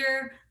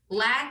 fear,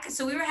 lack.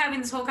 So we were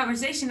having this whole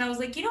conversation. I was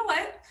like, you know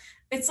what?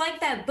 It's like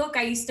that book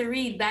I used to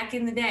read back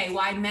in the day,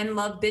 Why Men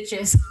Love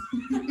Bitches.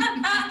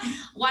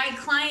 Why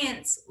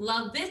Clients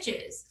Love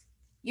Bitches.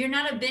 You're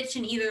not a bitch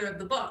in either of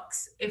the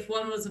books, if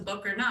one was a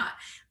book or not.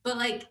 But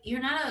like,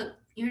 you're not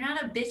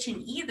a bitch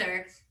in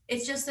either.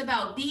 It's just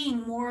about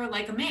being more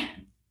like a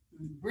man.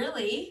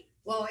 Really?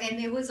 Well, and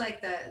it was like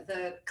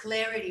the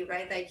clarity,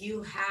 right, that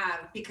you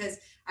have, because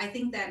I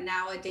think that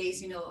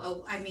nowadays, you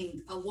know,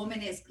 a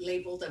woman is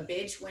labeled a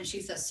bitch when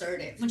she's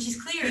assertive. When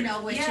she's clear. You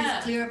know, when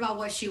she's clear about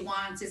what she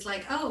wants. It's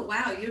like, oh,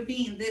 wow, you're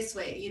being this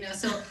way, you know.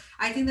 So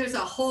I think there's a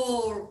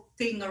whole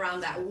thing around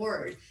that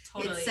word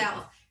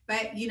itself.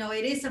 But, you know,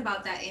 it is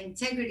about that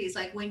integrity. It's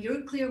like when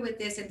you're clear with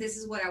this, and this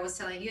is what I was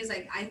telling you, is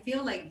like, I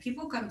feel like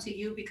people come to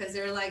you because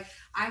they're like,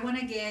 I want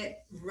to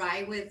get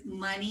right with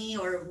money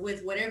or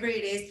with whatever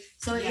it is.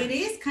 So it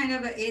is kind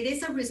of, it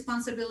is a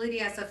responsibility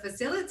as a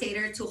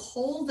facilitator to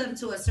hold them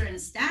to a certain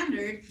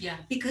standard. Yeah.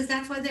 Because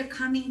that's why they're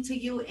coming to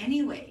you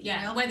anyway.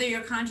 Yeah. You know? Whether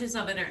you're conscious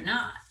of it or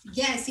not.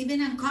 Yes,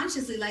 even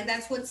unconsciously, like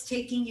that's what's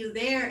taking you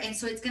there. And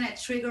so it's going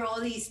to trigger all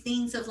these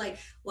things of like,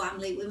 well, I'm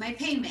late with my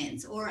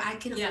payments, or I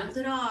could hold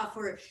it off,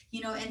 or,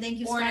 you know, and then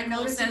you start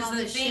noticing all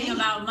the thing shame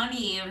about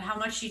money and how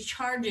much she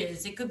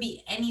charges. It could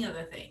be any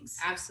other things.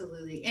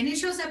 Absolutely. And it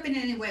shows up in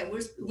any way.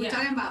 We're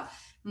talking about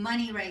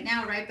money right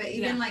now, right? But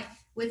even like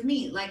with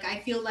me, like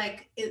I feel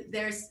like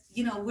there's,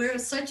 you know,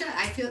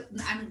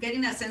 I'm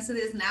getting a sense of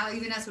this now,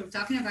 even as we're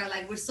talking about,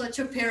 like we're such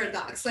a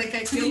paradox. Like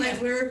I feel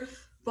like we're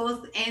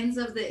both ends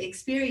of the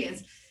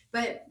experience.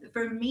 But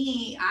for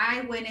me,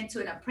 I went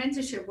into an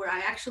apprenticeship where I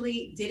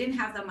actually didn't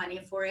have the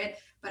money for it,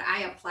 but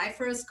I applied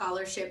for a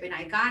scholarship and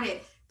I got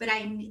it. But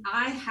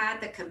I had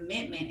the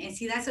commitment. And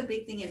see, that's a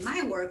big thing in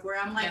my work where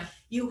I'm like,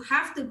 you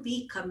have to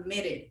be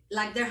committed.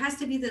 Like there has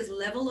to be this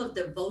level of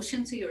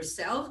devotion to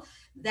yourself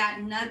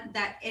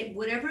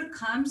whatever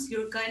comes,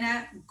 you're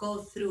gonna go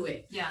through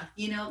it. Yeah.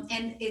 You know,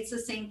 and it's the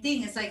same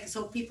thing. It's like,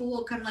 so people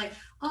will come like,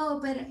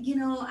 oh, but you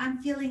know,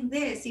 I'm feeling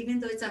this,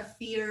 even though it's a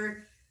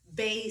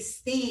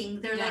fear-based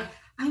thing. They're like,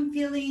 I'm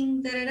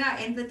feeling da da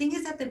da. And the thing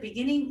is, at the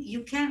beginning,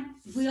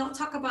 we all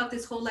talk about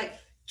this whole like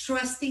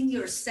trusting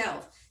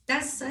yourself.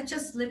 That's such a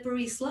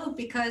slippery slope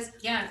because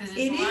because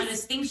there's a lot of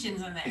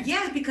distinctions in there.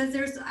 Yeah, because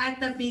there's at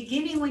the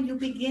beginning, when you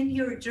begin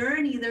your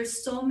journey,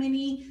 there's so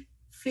many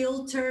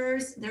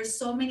filters, there's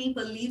so many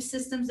belief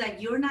systems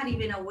that you're not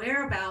even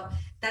aware about,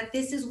 that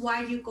this is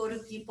why you go to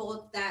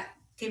people that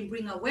can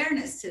bring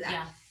awareness to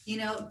that.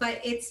 But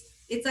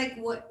it's like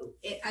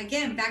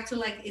again, back to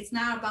like, it's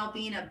not about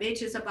being a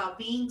bitch, it's about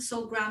being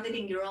so grounded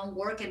in your own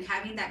work and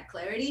having that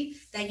clarity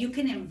that you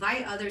can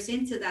invite others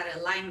into that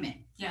alignment.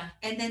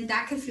 And then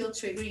that could feel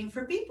triggering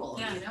for people.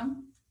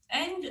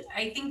 And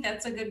I think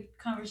that's a good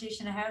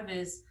conversation to have,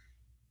 is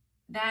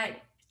that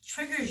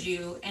triggers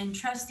you and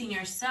trusting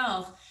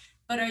yourself,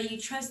 but are you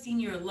trusting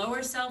your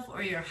lower self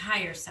or your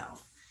higher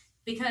self?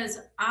 Because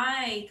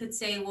I could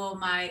say, well,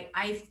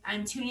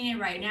 I'm tuning in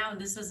right now and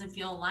this doesn't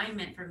feel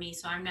alignment for me,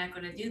 so I'm not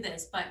going to do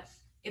this. But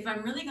if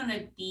I'm really going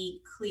to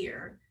be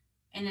clear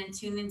and then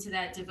tune into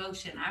that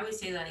devotion, I would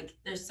say like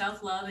there's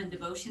self-love, and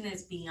devotion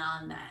is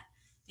beyond that.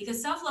 Because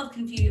self-love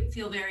can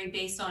feel very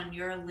based on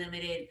your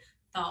limited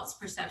thoughts,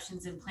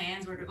 perceptions, and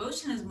plans, where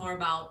devotion is more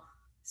about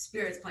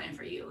Spirit's plan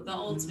for you, the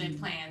ultimate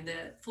plan,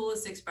 the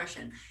fullest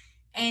expression.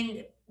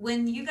 And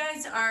when you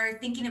guys are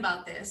thinking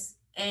about this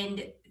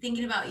and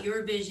thinking about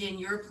your vision,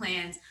 your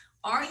plans,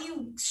 are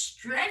you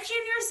stretching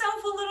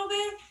yourself a little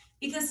bit?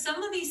 Because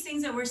some of these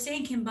things that we're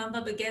saying can bump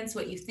up against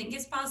what you think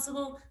is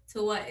possible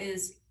to what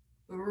is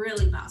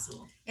really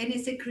possible. And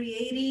is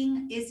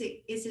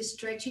it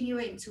stretching you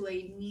into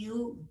a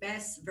new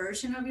best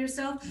version of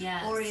yourself?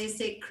 Yes. Or is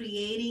it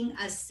creating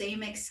a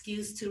same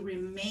excuse to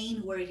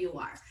remain where you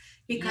are?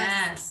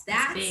 Because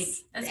that's big.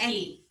 That's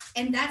key.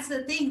 And that's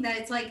the thing, that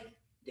it's like,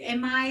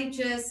 am I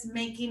just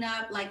making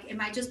up, like,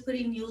 am I just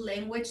putting new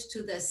language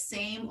to the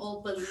same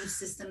old belief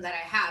system that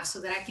I have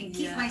so that I can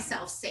keep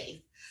myself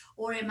safe?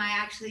 Or am I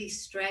actually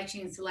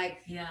stretching to like,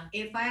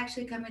 if I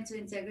actually come into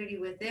integrity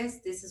with this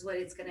is what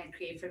it's going to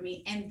create for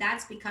me. And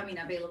that's becoming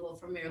available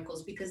for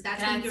Miracles, because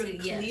that's when you're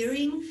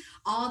clearing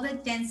all the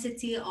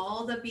density,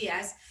 all the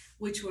BS,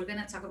 which we're going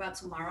to talk about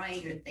tomorrow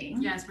in your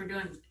thing. Yes, we're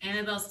doing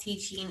Annabelle's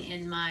teaching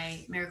in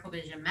my Miracle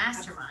Vision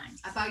Mastermind.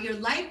 About your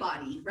light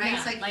body, right? Yeah,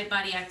 it's like light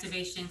body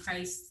activation,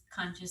 Christ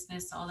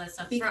consciousness, all that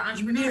stuff for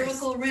entrepreneurs.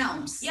 Miracle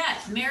realms. Yeah,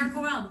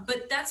 miracle realm.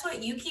 But that's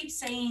what you keep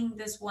saying,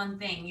 this one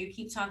thing. You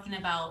keep talking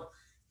about,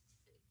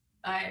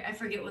 I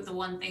forget what the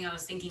one thing I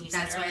was thinking you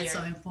That's said earlier. That's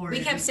why it's so important.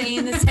 We kept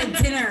saying this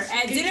at dinner.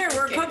 At dinner,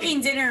 we're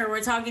cooking dinner,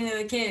 we're talking to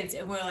the kids,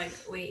 and we're like,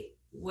 wait,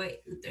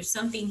 there's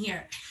something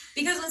here.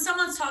 Because when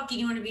someone's talking,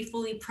 you want to be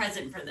fully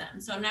present for them.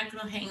 So I'm not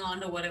going to hang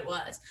on to what it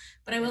was.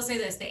 But I will say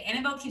this, that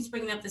Annabelle keeps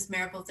bringing up this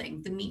miracle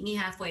thing, the meet me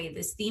halfway.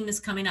 This theme is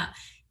coming up.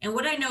 And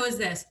what I know is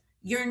this: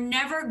 you're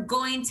never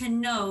going to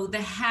know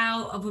the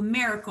how of a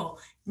miracle.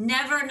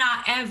 Never,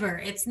 not ever.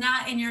 It's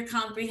not in your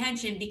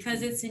comprehension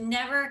because it's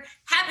never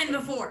happened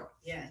before.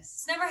 Yes.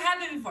 It's never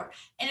happened before.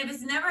 And if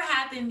it's never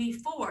happened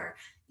before,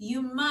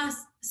 you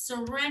must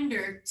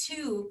surrender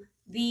to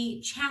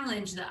the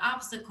challenge, the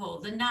obstacle,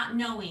 the not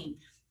knowing,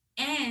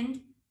 and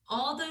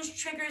all those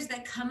triggers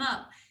that come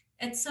up.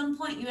 At some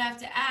point, you have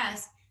to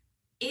ask,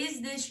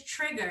 is this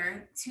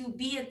trigger to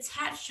be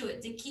attached to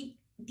it, to keep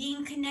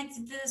being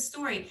connected to the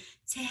story,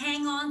 to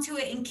hang on to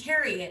it and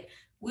carry it?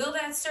 Will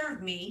that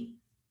serve me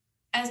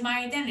as my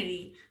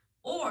identity?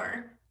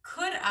 Or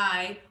could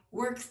I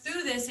work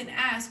through this and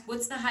ask,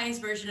 what's the highest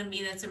version of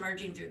me that's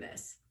emerging through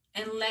this?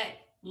 And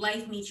let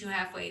life meet you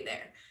halfway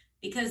there.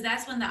 Because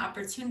that's when the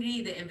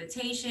opportunity, the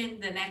invitation,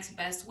 the next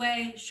best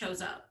way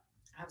shows up.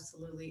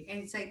 Absolutely. And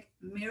it's like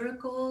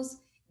miracles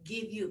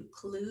give you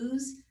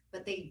clues,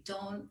 but they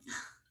don't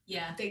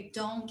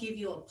give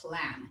you a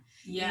plan.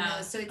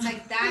 So it's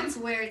like, that's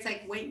where it's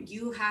like, when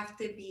you have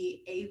to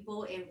be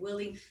able and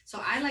willing.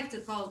 So I like to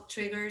call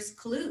triggers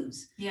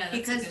clues,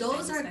 because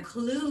those are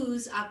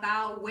clues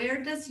about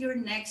where does your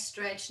next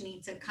stretch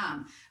need to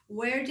come?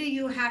 Where do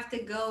you have to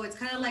go? It's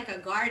kind of like a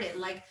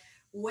garden, like,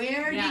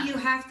 where do you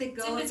have to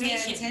go and pay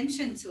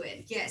attention to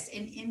it? Yes,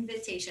 an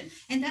invitation.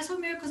 And that's what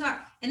miracles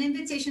are, an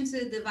invitation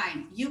to the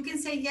divine. You can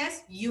say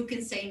yes, you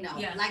can say no.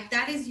 Like,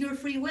 that is your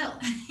free will.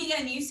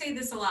 And you say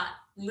this a lot,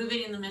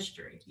 living in the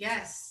mystery.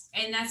 Yes.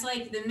 And that's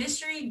like, the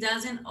mystery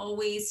doesn't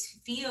always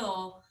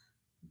feel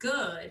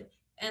good.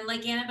 And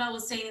like Annabelle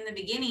was saying in the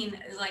beginning,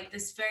 like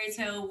this fairy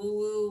tale,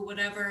 woo-woo,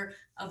 whatever,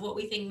 of what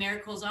we think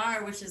miracles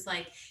are, which is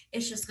like,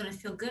 it's just going to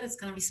feel good. It's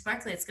going to be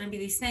sparkly. It's going to be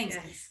these things.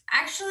 Yes.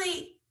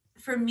 Actually,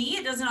 for me,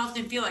 it doesn't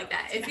often feel like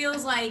that. It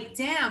feels like,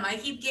 damn, I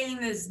keep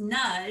getting this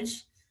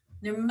nudge.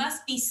 There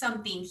must be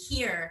something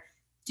here.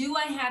 Do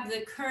I have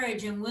the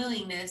courage and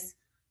willingness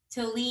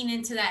to lean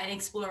into that and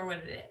explore what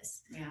it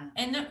is?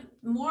 And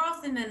more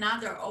often than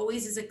not, there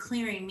always is a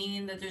clearing,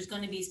 meaning that there's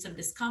going to be some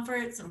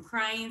discomfort, some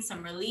crying,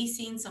 some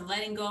releasing, some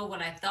letting go of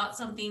what I thought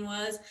something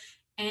was,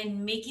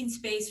 and making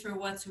space for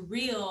what's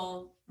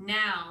real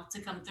now to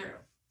come through.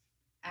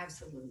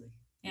 Absolutely.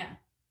 Yeah.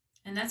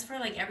 And that's for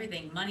like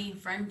everything: money,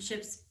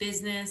 friendships,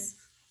 business,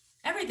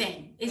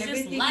 everything. It's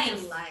everything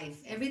just life.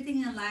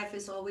 Everything in life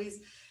is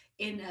always,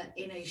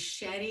 in a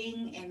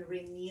shedding and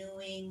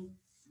renewing,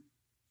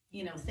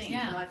 thing.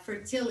 Like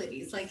fertility.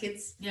 It's like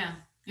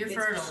you're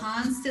fertile.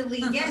 Constantly,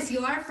 yes,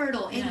 you are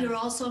fertile, and you're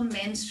also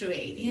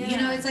menstruating.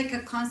 It's like a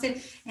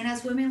constant. And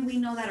as women, we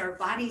know that our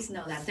bodies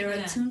know that. They're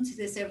attuned to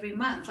this every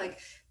month. Like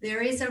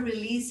there is a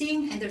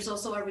releasing, and there's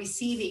also a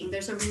receiving.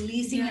 There's a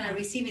releasing and a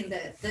receiving.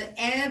 The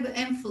ebb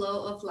and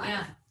flow of life.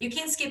 Yeah, you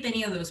can't skip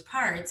any of those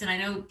parts. And I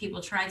know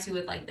people try to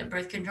with like the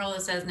birth control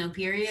that says no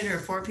period or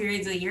 4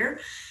 periods a year,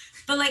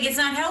 but like it's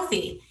not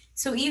healthy.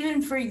 So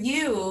even for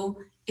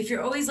you, if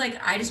you're always like,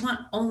 I just want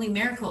only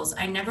miracles,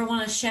 I never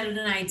want to shed an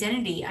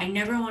identity, I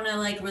never want to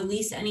like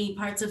release any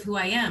parts of who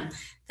I am,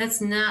 that's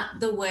not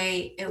the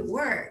way it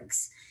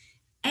works.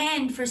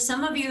 And for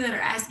some of you that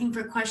are asking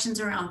for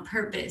questions around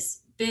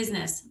purpose,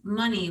 business,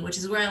 money, which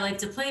is where I like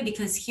to play,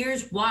 because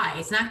here's why.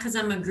 It's not because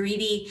I'm a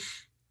greedy,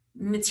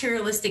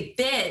 materialistic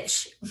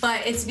bitch,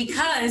 but it's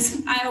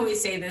because I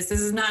always say this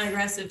is not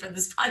aggressive for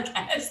this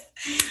podcast.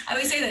 I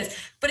always say this,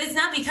 but it's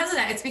not because of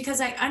that. It's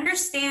because I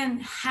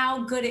understand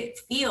how good it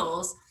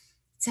feels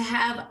to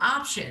have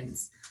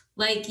options.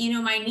 Like,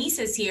 my niece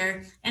is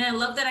here, and I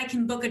love that I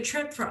can book a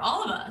trip for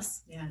all of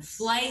us. Yes.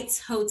 Flights,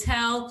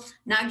 hotel,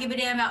 not give a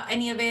damn about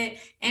any of it.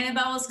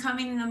 Annabelle was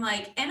coming, and I'm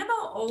like,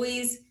 Annabelle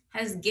always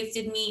has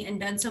gifted me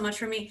and done so much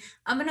for me.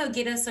 I'm going to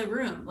get us a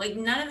room. Like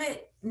none of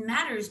it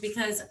matters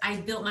because I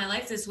built my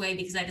life this way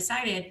because I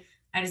decided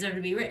I deserve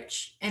to be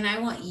rich, and I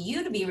want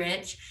you to be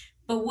rich.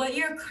 But what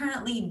you're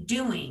currently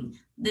doing,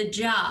 the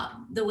job,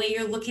 the way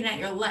you're looking at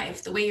your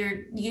life, the way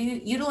you're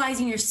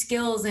utilizing your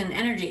skills and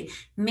energy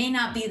may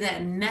not be the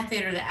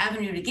method or the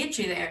avenue to get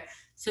you there.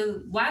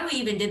 So why we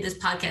even did this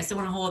podcast, I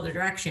went a whole other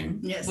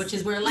direction, yes, which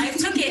is where life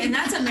took it. And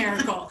that's a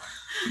miracle.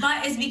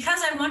 But it's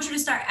because I want you to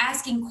start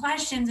asking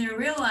questions and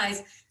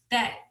realize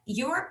that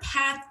your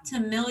path to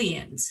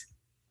millions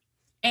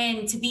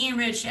and to be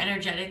enriched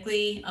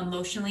energetically,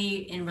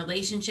 emotionally, in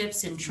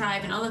relationships and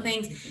tribe and all the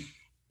things,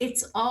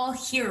 it's all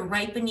here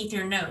right beneath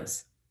your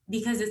nose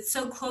because it's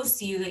so close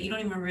to you that you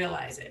don't even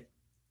realize it.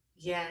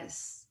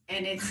 Yes.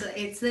 And it's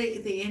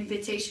the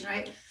invitation,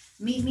 right?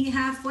 Meet me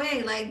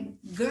halfway. Like,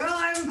 girl,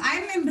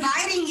 I'm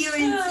inviting you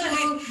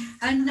into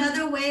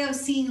another way of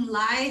seeing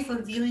life,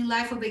 of viewing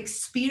life, of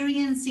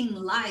experiencing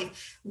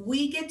life.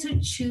 We get to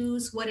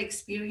choose what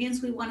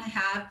experience we want to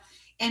have.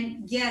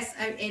 And yes,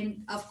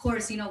 and of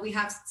course, we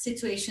have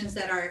situations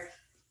that are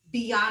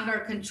beyond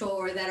our control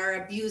or that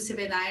are abusive,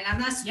 and I'm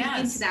not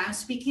speaking to that. I'm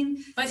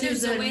speaking but to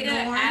there's a way to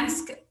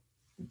ask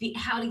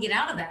how to get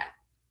out of that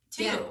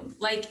too. Yeah.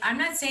 Like, I'm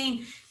not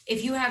saying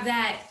if you have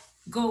that,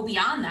 go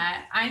beyond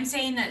that. I'm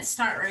saying that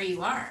start where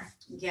you are.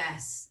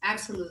 Yes,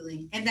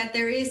 absolutely. And that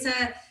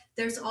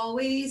there's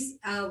always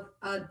a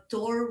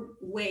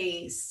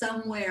doorway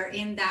somewhere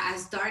in that,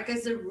 as dark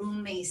as the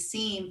room may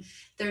seem,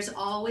 there's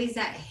always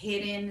that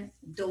hidden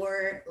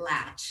door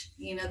latch,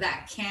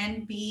 that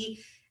can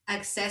be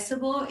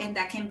accessible and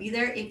that can be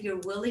there if you're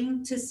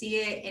willing to see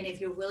it, and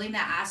if you're willing to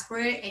ask for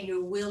it, and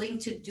you're willing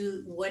to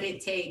do what it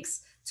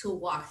takes to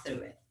walk through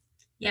it.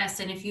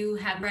 Yes, and if you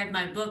have read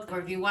my book or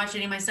if you watch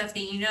any of my stuff,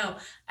 then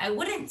I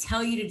wouldn't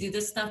tell you to do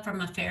this stuff from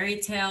a fairy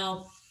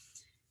tale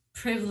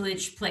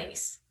privileged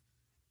place.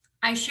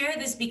 I share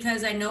this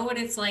because I know what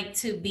it's like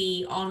to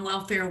be on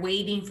welfare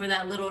waiting for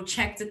that little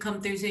check to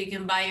come through so you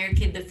can buy your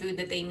kid the food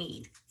that they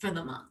need for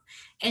the month.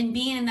 And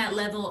being in that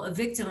level of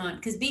victimhood,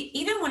 because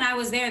even when I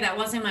was there, that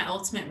wasn't my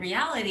ultimate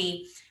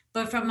reality.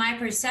 But from my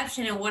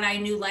perception and what I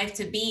knew life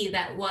to be,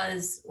 that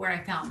was where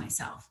I found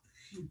myself.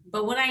 Mm-hmm.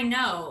 But what I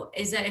know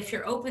is that if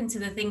you're open to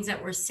the things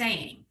that we're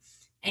saying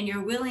and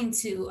you're willing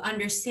to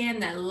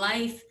understand that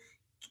life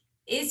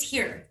is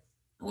here,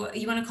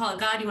 you want to call it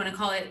God, you want to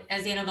call it,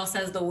 as Annabelle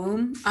says, the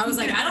womb. I was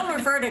like, I don't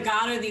refer to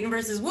God or the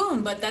universe's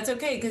womb, but that's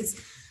okay because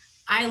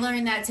I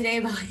learned that today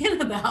about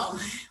Annabelle.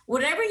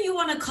 Whatever you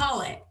want to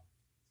call it,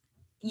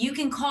 you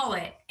can call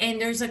it.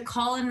 And there's a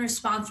call and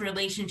response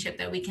relationship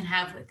that we can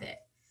have with it.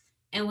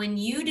 And when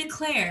you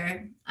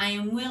declare, I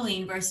am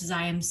willing versus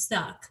I am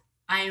stuck,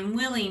 I am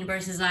willing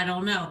versus I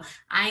don't know,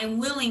 I am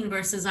willing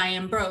versus I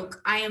am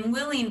broke, I am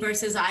willing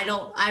versus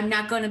I'm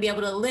not going to be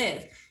able to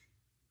live,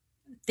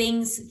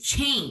 things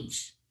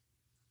change.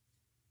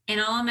 And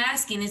all I'm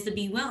asking is to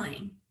be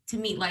willing to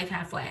meet life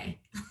halfway.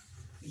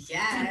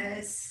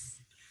 Yes.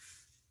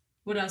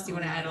 What else do you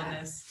want to add on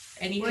this?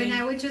 Anything? Well, and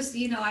I would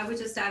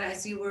just add,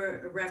 as you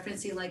were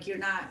referencing, like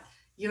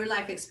your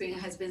life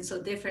experience has been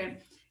so different.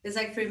 It's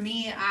like, for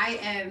me, I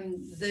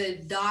am the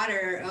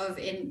daughter of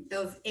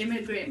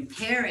immigrant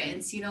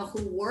parents,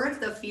 who work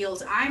the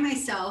fields. I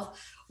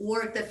myself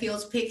worked the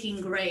fields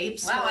picking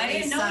grapes. Wow, I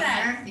didn't know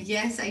that.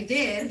 Yes, I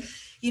did.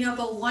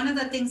 But one of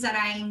the things that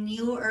I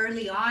knew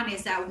early on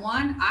is that,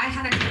 one, I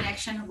had a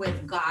connection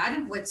with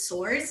God, with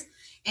Source,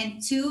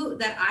 and two,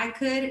 that I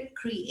could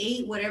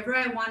create whatever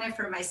I wanted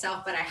for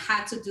myself, but I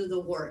had to do the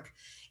work.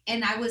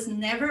 And I was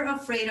never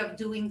afraid of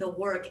doing the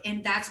work.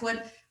 And that's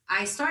what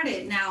I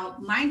started. Now,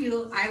 mind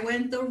you, I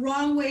went the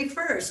wrong way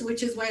first,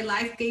 which is why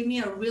life gave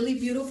me a really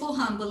beautiful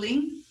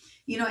humbling,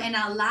 and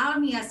allowed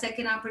me a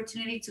second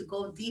opportunity to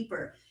go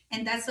deeper.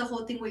 And that's the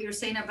whole thing what you're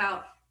saying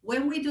about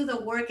when we do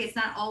the work, it's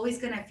not always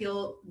going to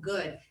feel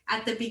good.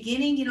 At the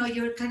beginning,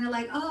 you're kind of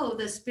like, oh,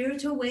 the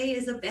spiritual way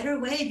is a better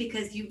way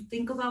because you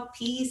think about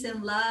peace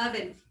and love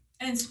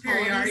and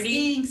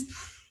superiority.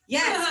 Things.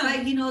 Yes,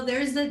 but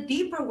there's a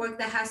deeper work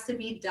that has to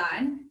be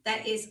done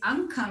that is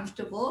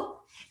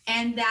uncomfortable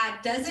and that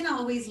doesn't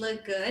always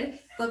look good.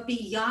 But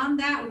beyond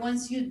that,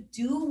 once you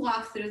do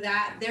walk through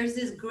that, there's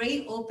this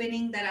great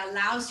opening that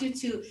allows you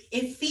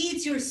it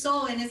feeds your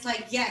soul. And it's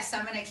like, yes,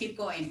 I'm going to keep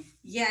going.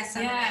 Yes,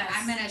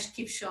 I'm going to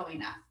keep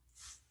showing up.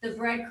 The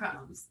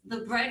breadcrumbs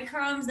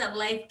that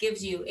life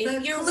gives you. The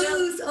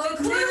clues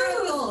of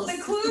miracles.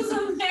 The clues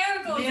of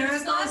miracles.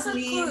 There's lots of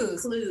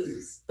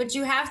clues. But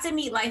you have to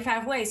meet life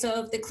halfway.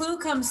 So if the clue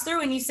comes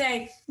through and you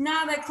say,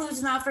 nah, that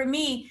clue's not for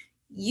me,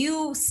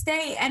 you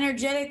stay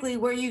energetically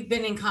where you've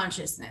been in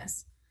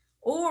consciousness.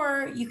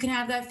 Or you can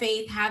have that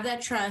faith, have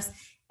that trust,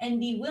 and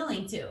be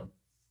willing to.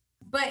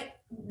 But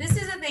this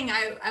is the thing,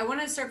 I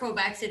want to circle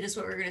back to just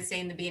what we were going to say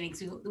in the beginning,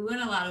 because we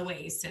went a lot of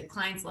ways to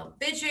clients love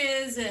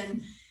bitches,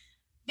 and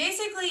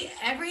basically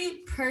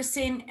every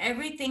person,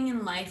 everything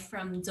in life,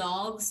 from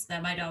dogs,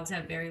 that my dogs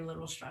have very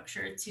little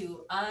structure,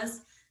 to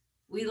us,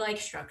 we like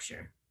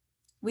structure.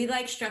 We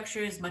like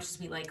structure as much as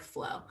we like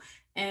flow.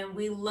 And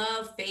we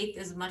love faith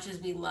as much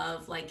as we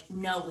love like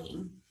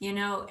knowing,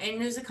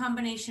 and there's a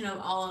combination of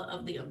all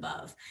of the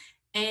above.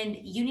 And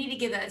you need to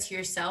give that to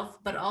yourself,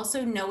 but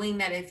also knowing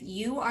that if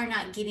you are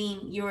not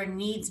getting your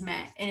needs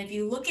met, and if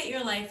you look at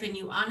your life and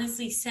you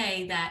honestly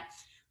say that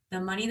the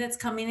money that's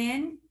coming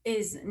in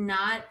is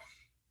not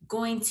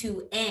going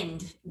to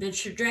end, the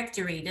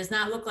trajectory does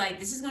not look like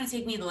this is going to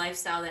take me the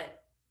lifestyle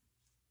that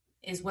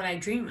is what I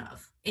dream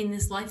of in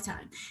this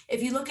lifetime.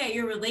 If you look at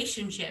your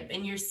relationship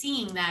and you're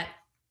seeing that,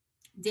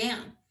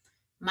 damn,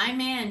 my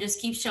man just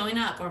keeps showing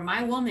up, or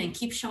my woman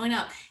keeps showing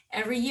up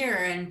every year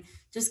and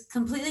just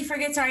completely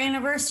forgets our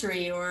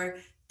anniversary, or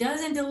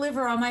doesn't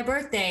deliver on my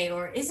birthday,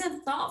 or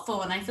isn't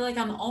thoughtful, and I feel like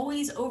I'm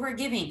always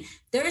overgiving.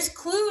 There's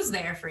clues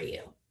there for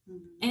you.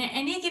 And at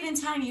any given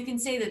time, you can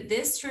say that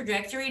this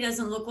trajectory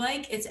doesn't look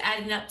like it's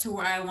adding up to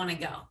where I want to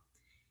go.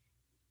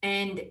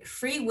 And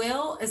free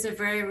will is a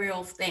very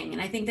real thing.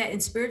 And I think that in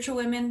spiritual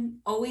women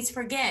always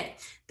forget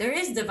there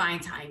is divine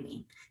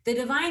timing. The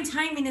divine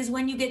timing is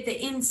when you get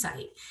the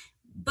insight,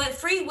 but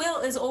free will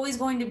is always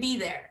going to be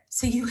there.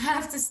 So you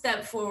have to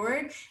step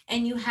forward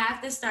and you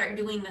have to start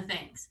doing the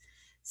things.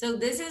 So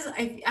this is,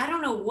 I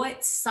don't know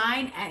what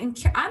sign, I'm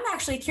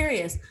actually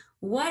curious,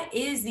 what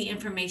is the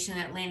information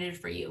that landed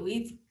for you?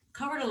 We've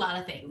covered a lot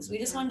of things. We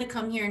just wanted to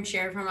come here and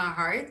share from our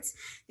hearts.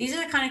 These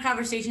are the kind of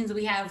conversations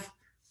we have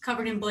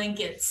covered in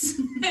blankets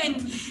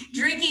and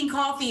drinking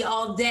coffee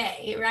all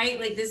day, right?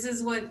 Like this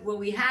is what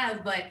we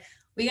have, but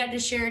we got to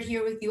share it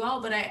here with you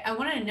all. But I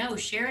want to know,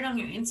 share it on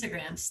your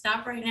Instagram.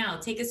 Stop right now.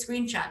 Take a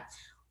screenshot.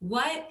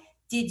 What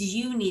did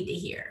you need to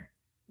hear?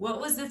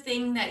 What was the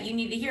thing that you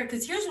need to hear?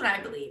 Because here's what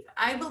I believe.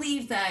 I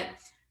believe that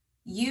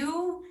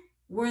you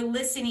were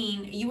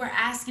listening, you were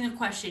asking a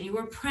question, you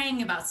were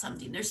praying about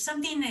something. There's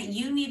something that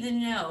you need to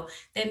know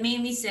that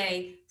made me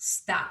say,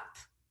 stop.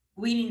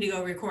 We need to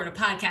go record a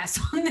podcast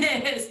on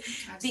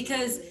this. Absolutely.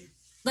 Because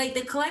like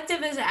the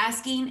collective is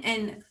asking,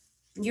 and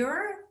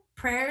your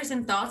prayers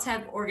and thoughts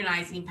have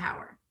organizing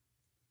power.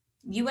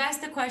 You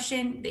ask the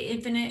question, the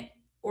infinite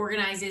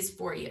organizes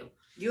for you.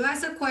 You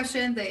ask a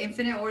question, the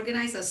infinite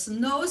organizes a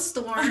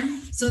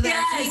snowstorm so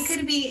that we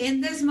could be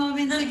in this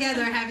moment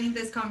together having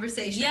this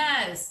conversation.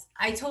 Yes.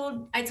 I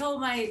told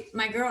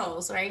my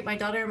girls, right? My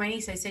daughter and my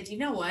niece, I said, you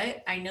know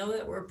what? I know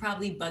that we're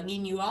probably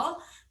bugging you all,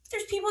 but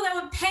there's people that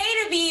would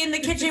pay to be in the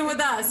kitchen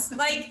with us.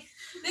 Like,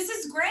 this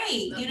is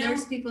great.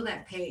 There's people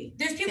that pay.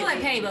 There's people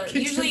that pay, but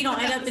usually you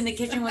don't end up in the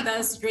kitchen with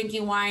us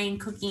drinking wine,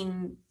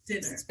 cooking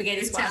dinner,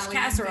 spaghetti squash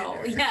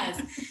casserole. Dinner.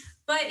 Yes.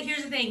 But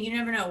here's the thing. You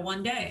never know.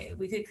 One day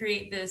we could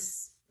create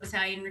this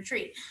Italian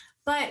retreat.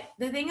 But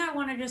the thing I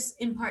want to just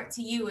impart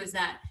to you is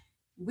that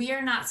we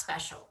are not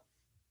special.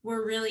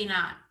 We're really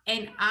not.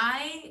 And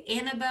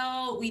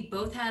Annabelle, we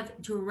both have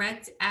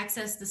direct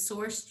access to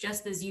source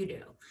just as you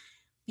do.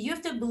 You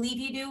have to believe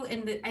you do.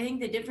 And I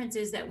think the difference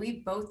is that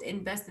we've both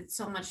invested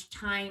so much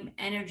time,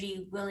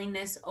 energy,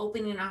 willingness,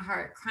 opening our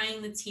heart,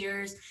 crying the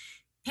tears,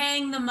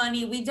 paying the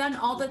money. We've done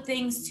all the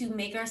things to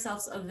make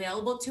ourselves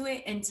available to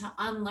it and to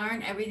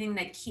unlearn everything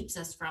that keeps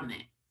us from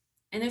it.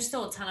 And there's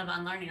still a ton of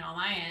unlearning on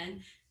my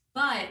end,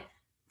 but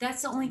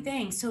that's the only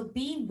thing. So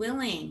be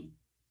willing.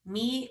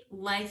 Meet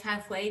life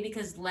halfway,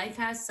 because life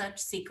has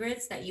such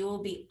secrets that you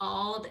will be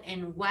awed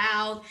and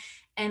wowed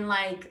and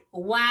like,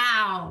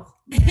 wow,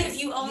 if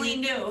you only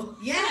knew.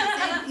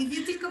 Yeah. If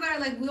you think about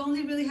it, like we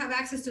only really have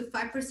access to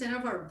 5%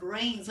 of our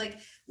brains. Like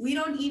we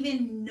don't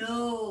even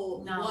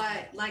know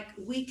what, like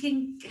we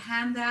can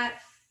hand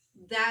that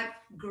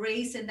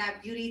grace and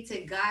that beauty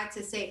to God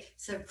to say,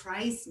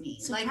 surprise me.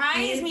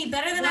 Surprise me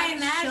better than I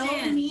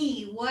imagined. Show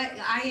me what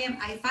I am.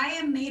 If I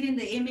am made in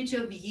the image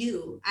of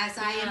you, as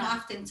I am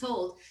often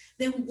told,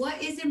 then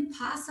what is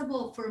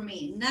impossible for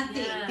me?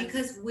 Nothing.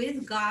 Because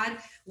with God,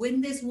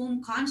 with this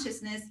womb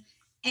consciousness,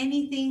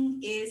 anything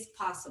is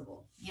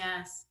possible.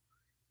 Yes.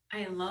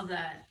 I love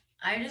that.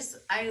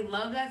 I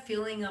love that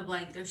feeling of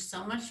like, there's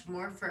so much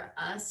more for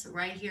us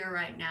right here,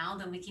 right now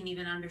than we can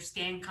even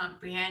understand,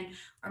 comprehend,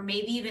 or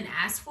maybe even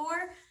ask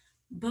for.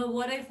 But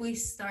what if we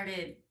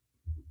started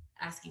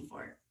asking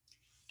for it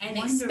and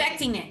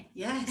expecting it?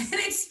 Yes. And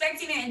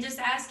expecting it and just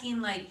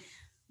asking like,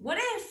 what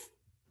if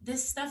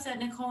this stuff that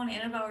Nicole and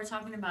Annabelle were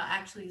talking about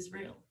actually is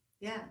real?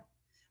 Yeah.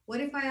 What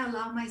if I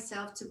allow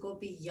myself to go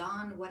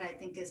beyond what I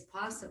think is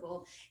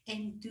possible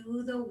and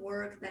do the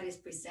work that is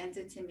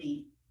presented to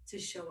me to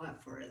show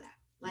up for that?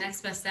 Like,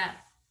 next best step.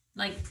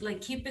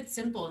 Like keep it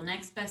simple.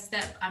 Next best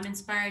step. I'm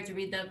inspired to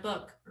read that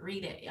book.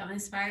 Read it. I'm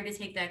inspired to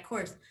take that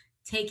course.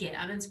 Take it.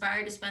 I'm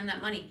inspired to spend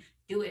that money.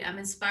 Do it. I'm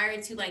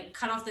inspired to like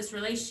cut off this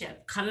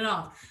relationship. Cut it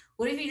off.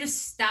 What if you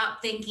just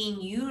stop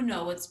thinking you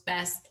know what's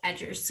best at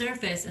your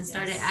surface and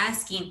started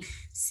asking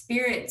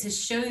spirit to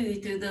show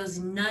you through those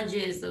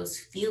nudges, those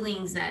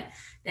feelings, that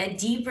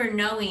deeper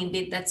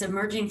knowing that's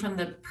emerging from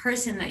the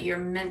person that you're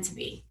meant to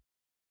be?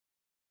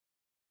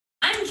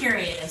 I'm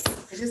curious.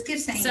 I just keep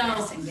saying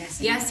yes and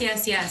yes.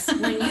 Yes.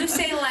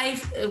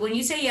 When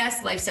you say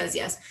yes, life says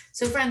yes.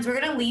 So friends, we're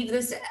going to leave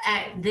this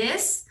at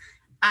this.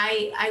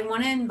 I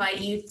want to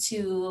invite you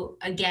to,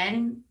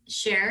 again,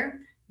 share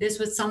this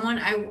with someone.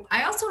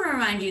 I also want to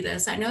remind you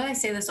this. I know I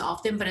say this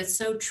often, but it's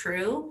so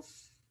true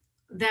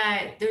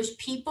that there's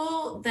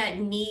people that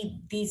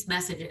need these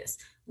messages,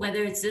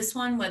 whether it's this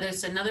one, whether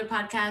it's another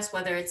podcast,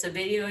 whether it's a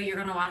video you're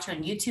going to watch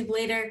on YouTube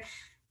later,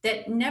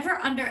 that never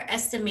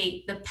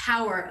underestimate the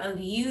power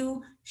of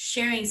you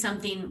sharing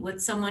something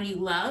with someone you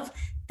love,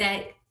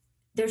 that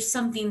there's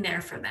something there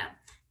for them.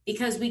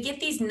 Because we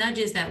get these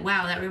nudges that,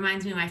 wow, that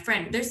reminds me of my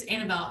friend. There's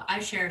Annabelle. I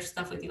share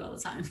stuff with you all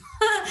the time.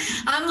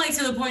 I'm like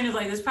to the point of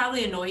like, this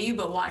probably annoy you,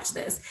 but watch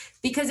this.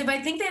 Because if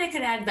I think that it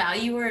could add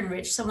value or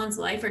enrich someone's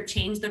life or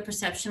change their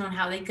perception on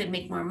how they could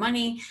make more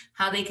money,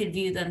 how they could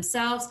view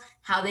themselves,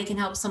 how they can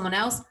help someone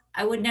else,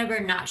 I would never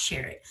not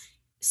share it.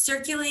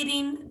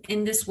 Circulating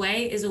in this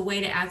way is a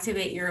way to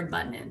activate your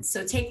abundance.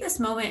 So take this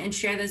moment and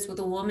share this with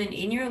a woman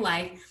in your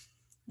life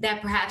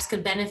that perhaps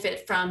could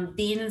benefit from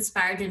being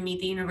inspired to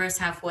meet the universe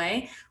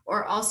halfway,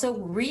 or also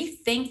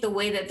rethink the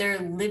way that they're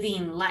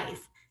living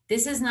life.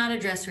 This is not a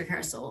dress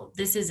rehearsal.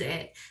 This is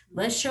it.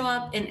 Let's show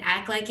up and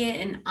act like it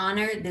and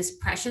honor this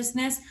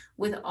preciousness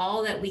with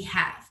all that we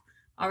have.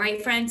 All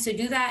right, friends, so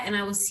do that. And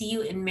I will see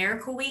you in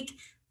Miracle Week.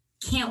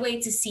 Can't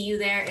wait to see you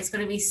there. It's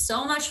going to be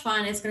so much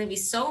fun. It's going to be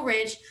so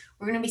rich.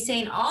 We're going to be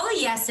saying all the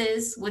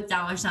yeses with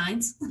dollar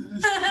signs.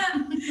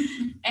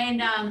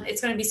 And it's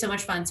going to be so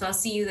much fun. So I'll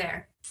see you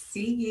there.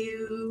 See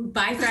you.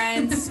 Bye,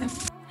 friends.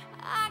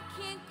 I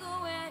can't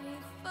go any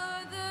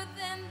further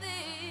than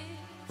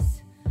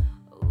this.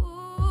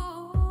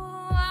 Ooh,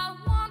 I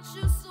want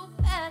you so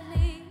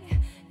badly.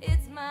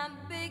 It's my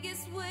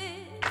biggest wish.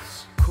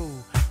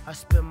 Cool. I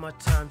spend my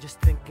time just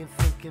thinking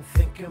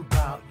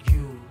about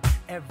you.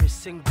 Every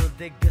single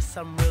day, guess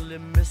I'm really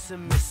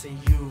missing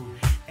you.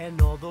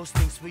 And all those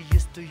things we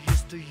used to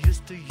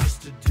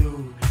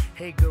do.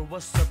 Hey girl,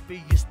 what's up?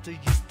 It used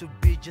to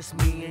be just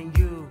me and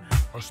you.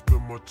 I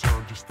spend my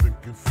time just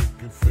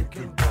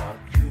thinking about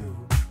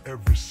you.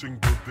 Every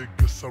single day,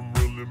 guess I'm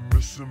really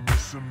missing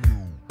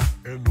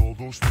you. And all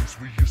those things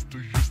we used to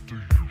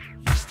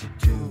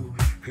do.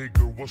 Hey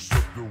girl, what's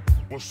up, girl?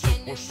 What's up?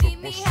 Can you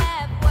meet me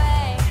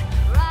halfway?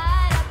 Right.